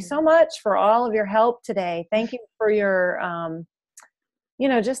 Toni, so much for all of your help today. Thank you for your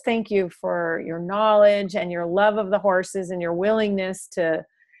just thank you for your knowledge and your love of the horses and your willingness to,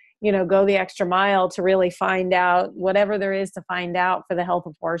 go the extra mile to really find out whatever there is to find out for the health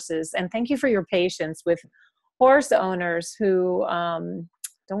of horses. And thank you for your patience with horse owners who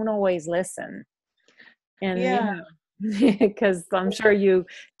don't always listen. And because I'm sure you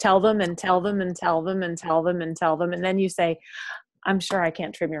tell them and tell them and tell them and tell them and tell them, and then you say, I'm sure I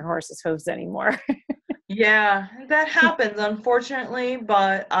can't trim your horse's hooves anymore. Yeah, that happens, unfortunately,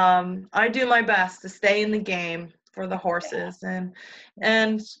 but I do my best to stay in the game for the horses, and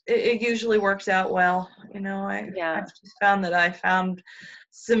it usually works out well. I've just found that I found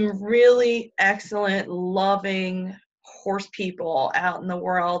some really excellent, loving horse people out in the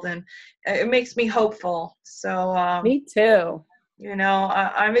world, and it makes me hopeful. So me too.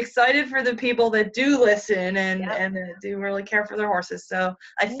 I'm excited for the people that do listen and that do really care for their horses. So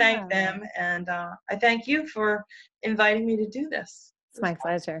I thank them, and I thank you for inviting me to do this. It's my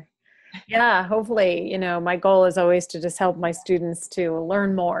pleasure. Yeah, hopefully, my goal is always to just help my students to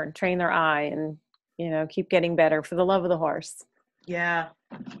learn more and train their eye and, keep getting better for the love of the horse. Yeah.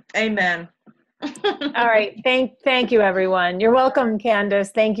 Amen. All right. Thank you, everyone. You're welcome, Candace.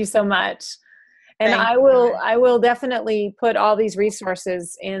 Thank you so much. And I will definitely put all these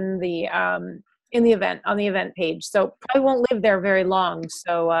resources in the event, on the event page. So probably won't live there very long.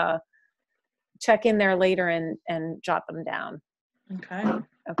 So check in there later and jot them down. Okay.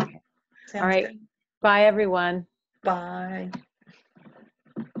 Okay. Sounds All right. good. Bye, everyone. Bye.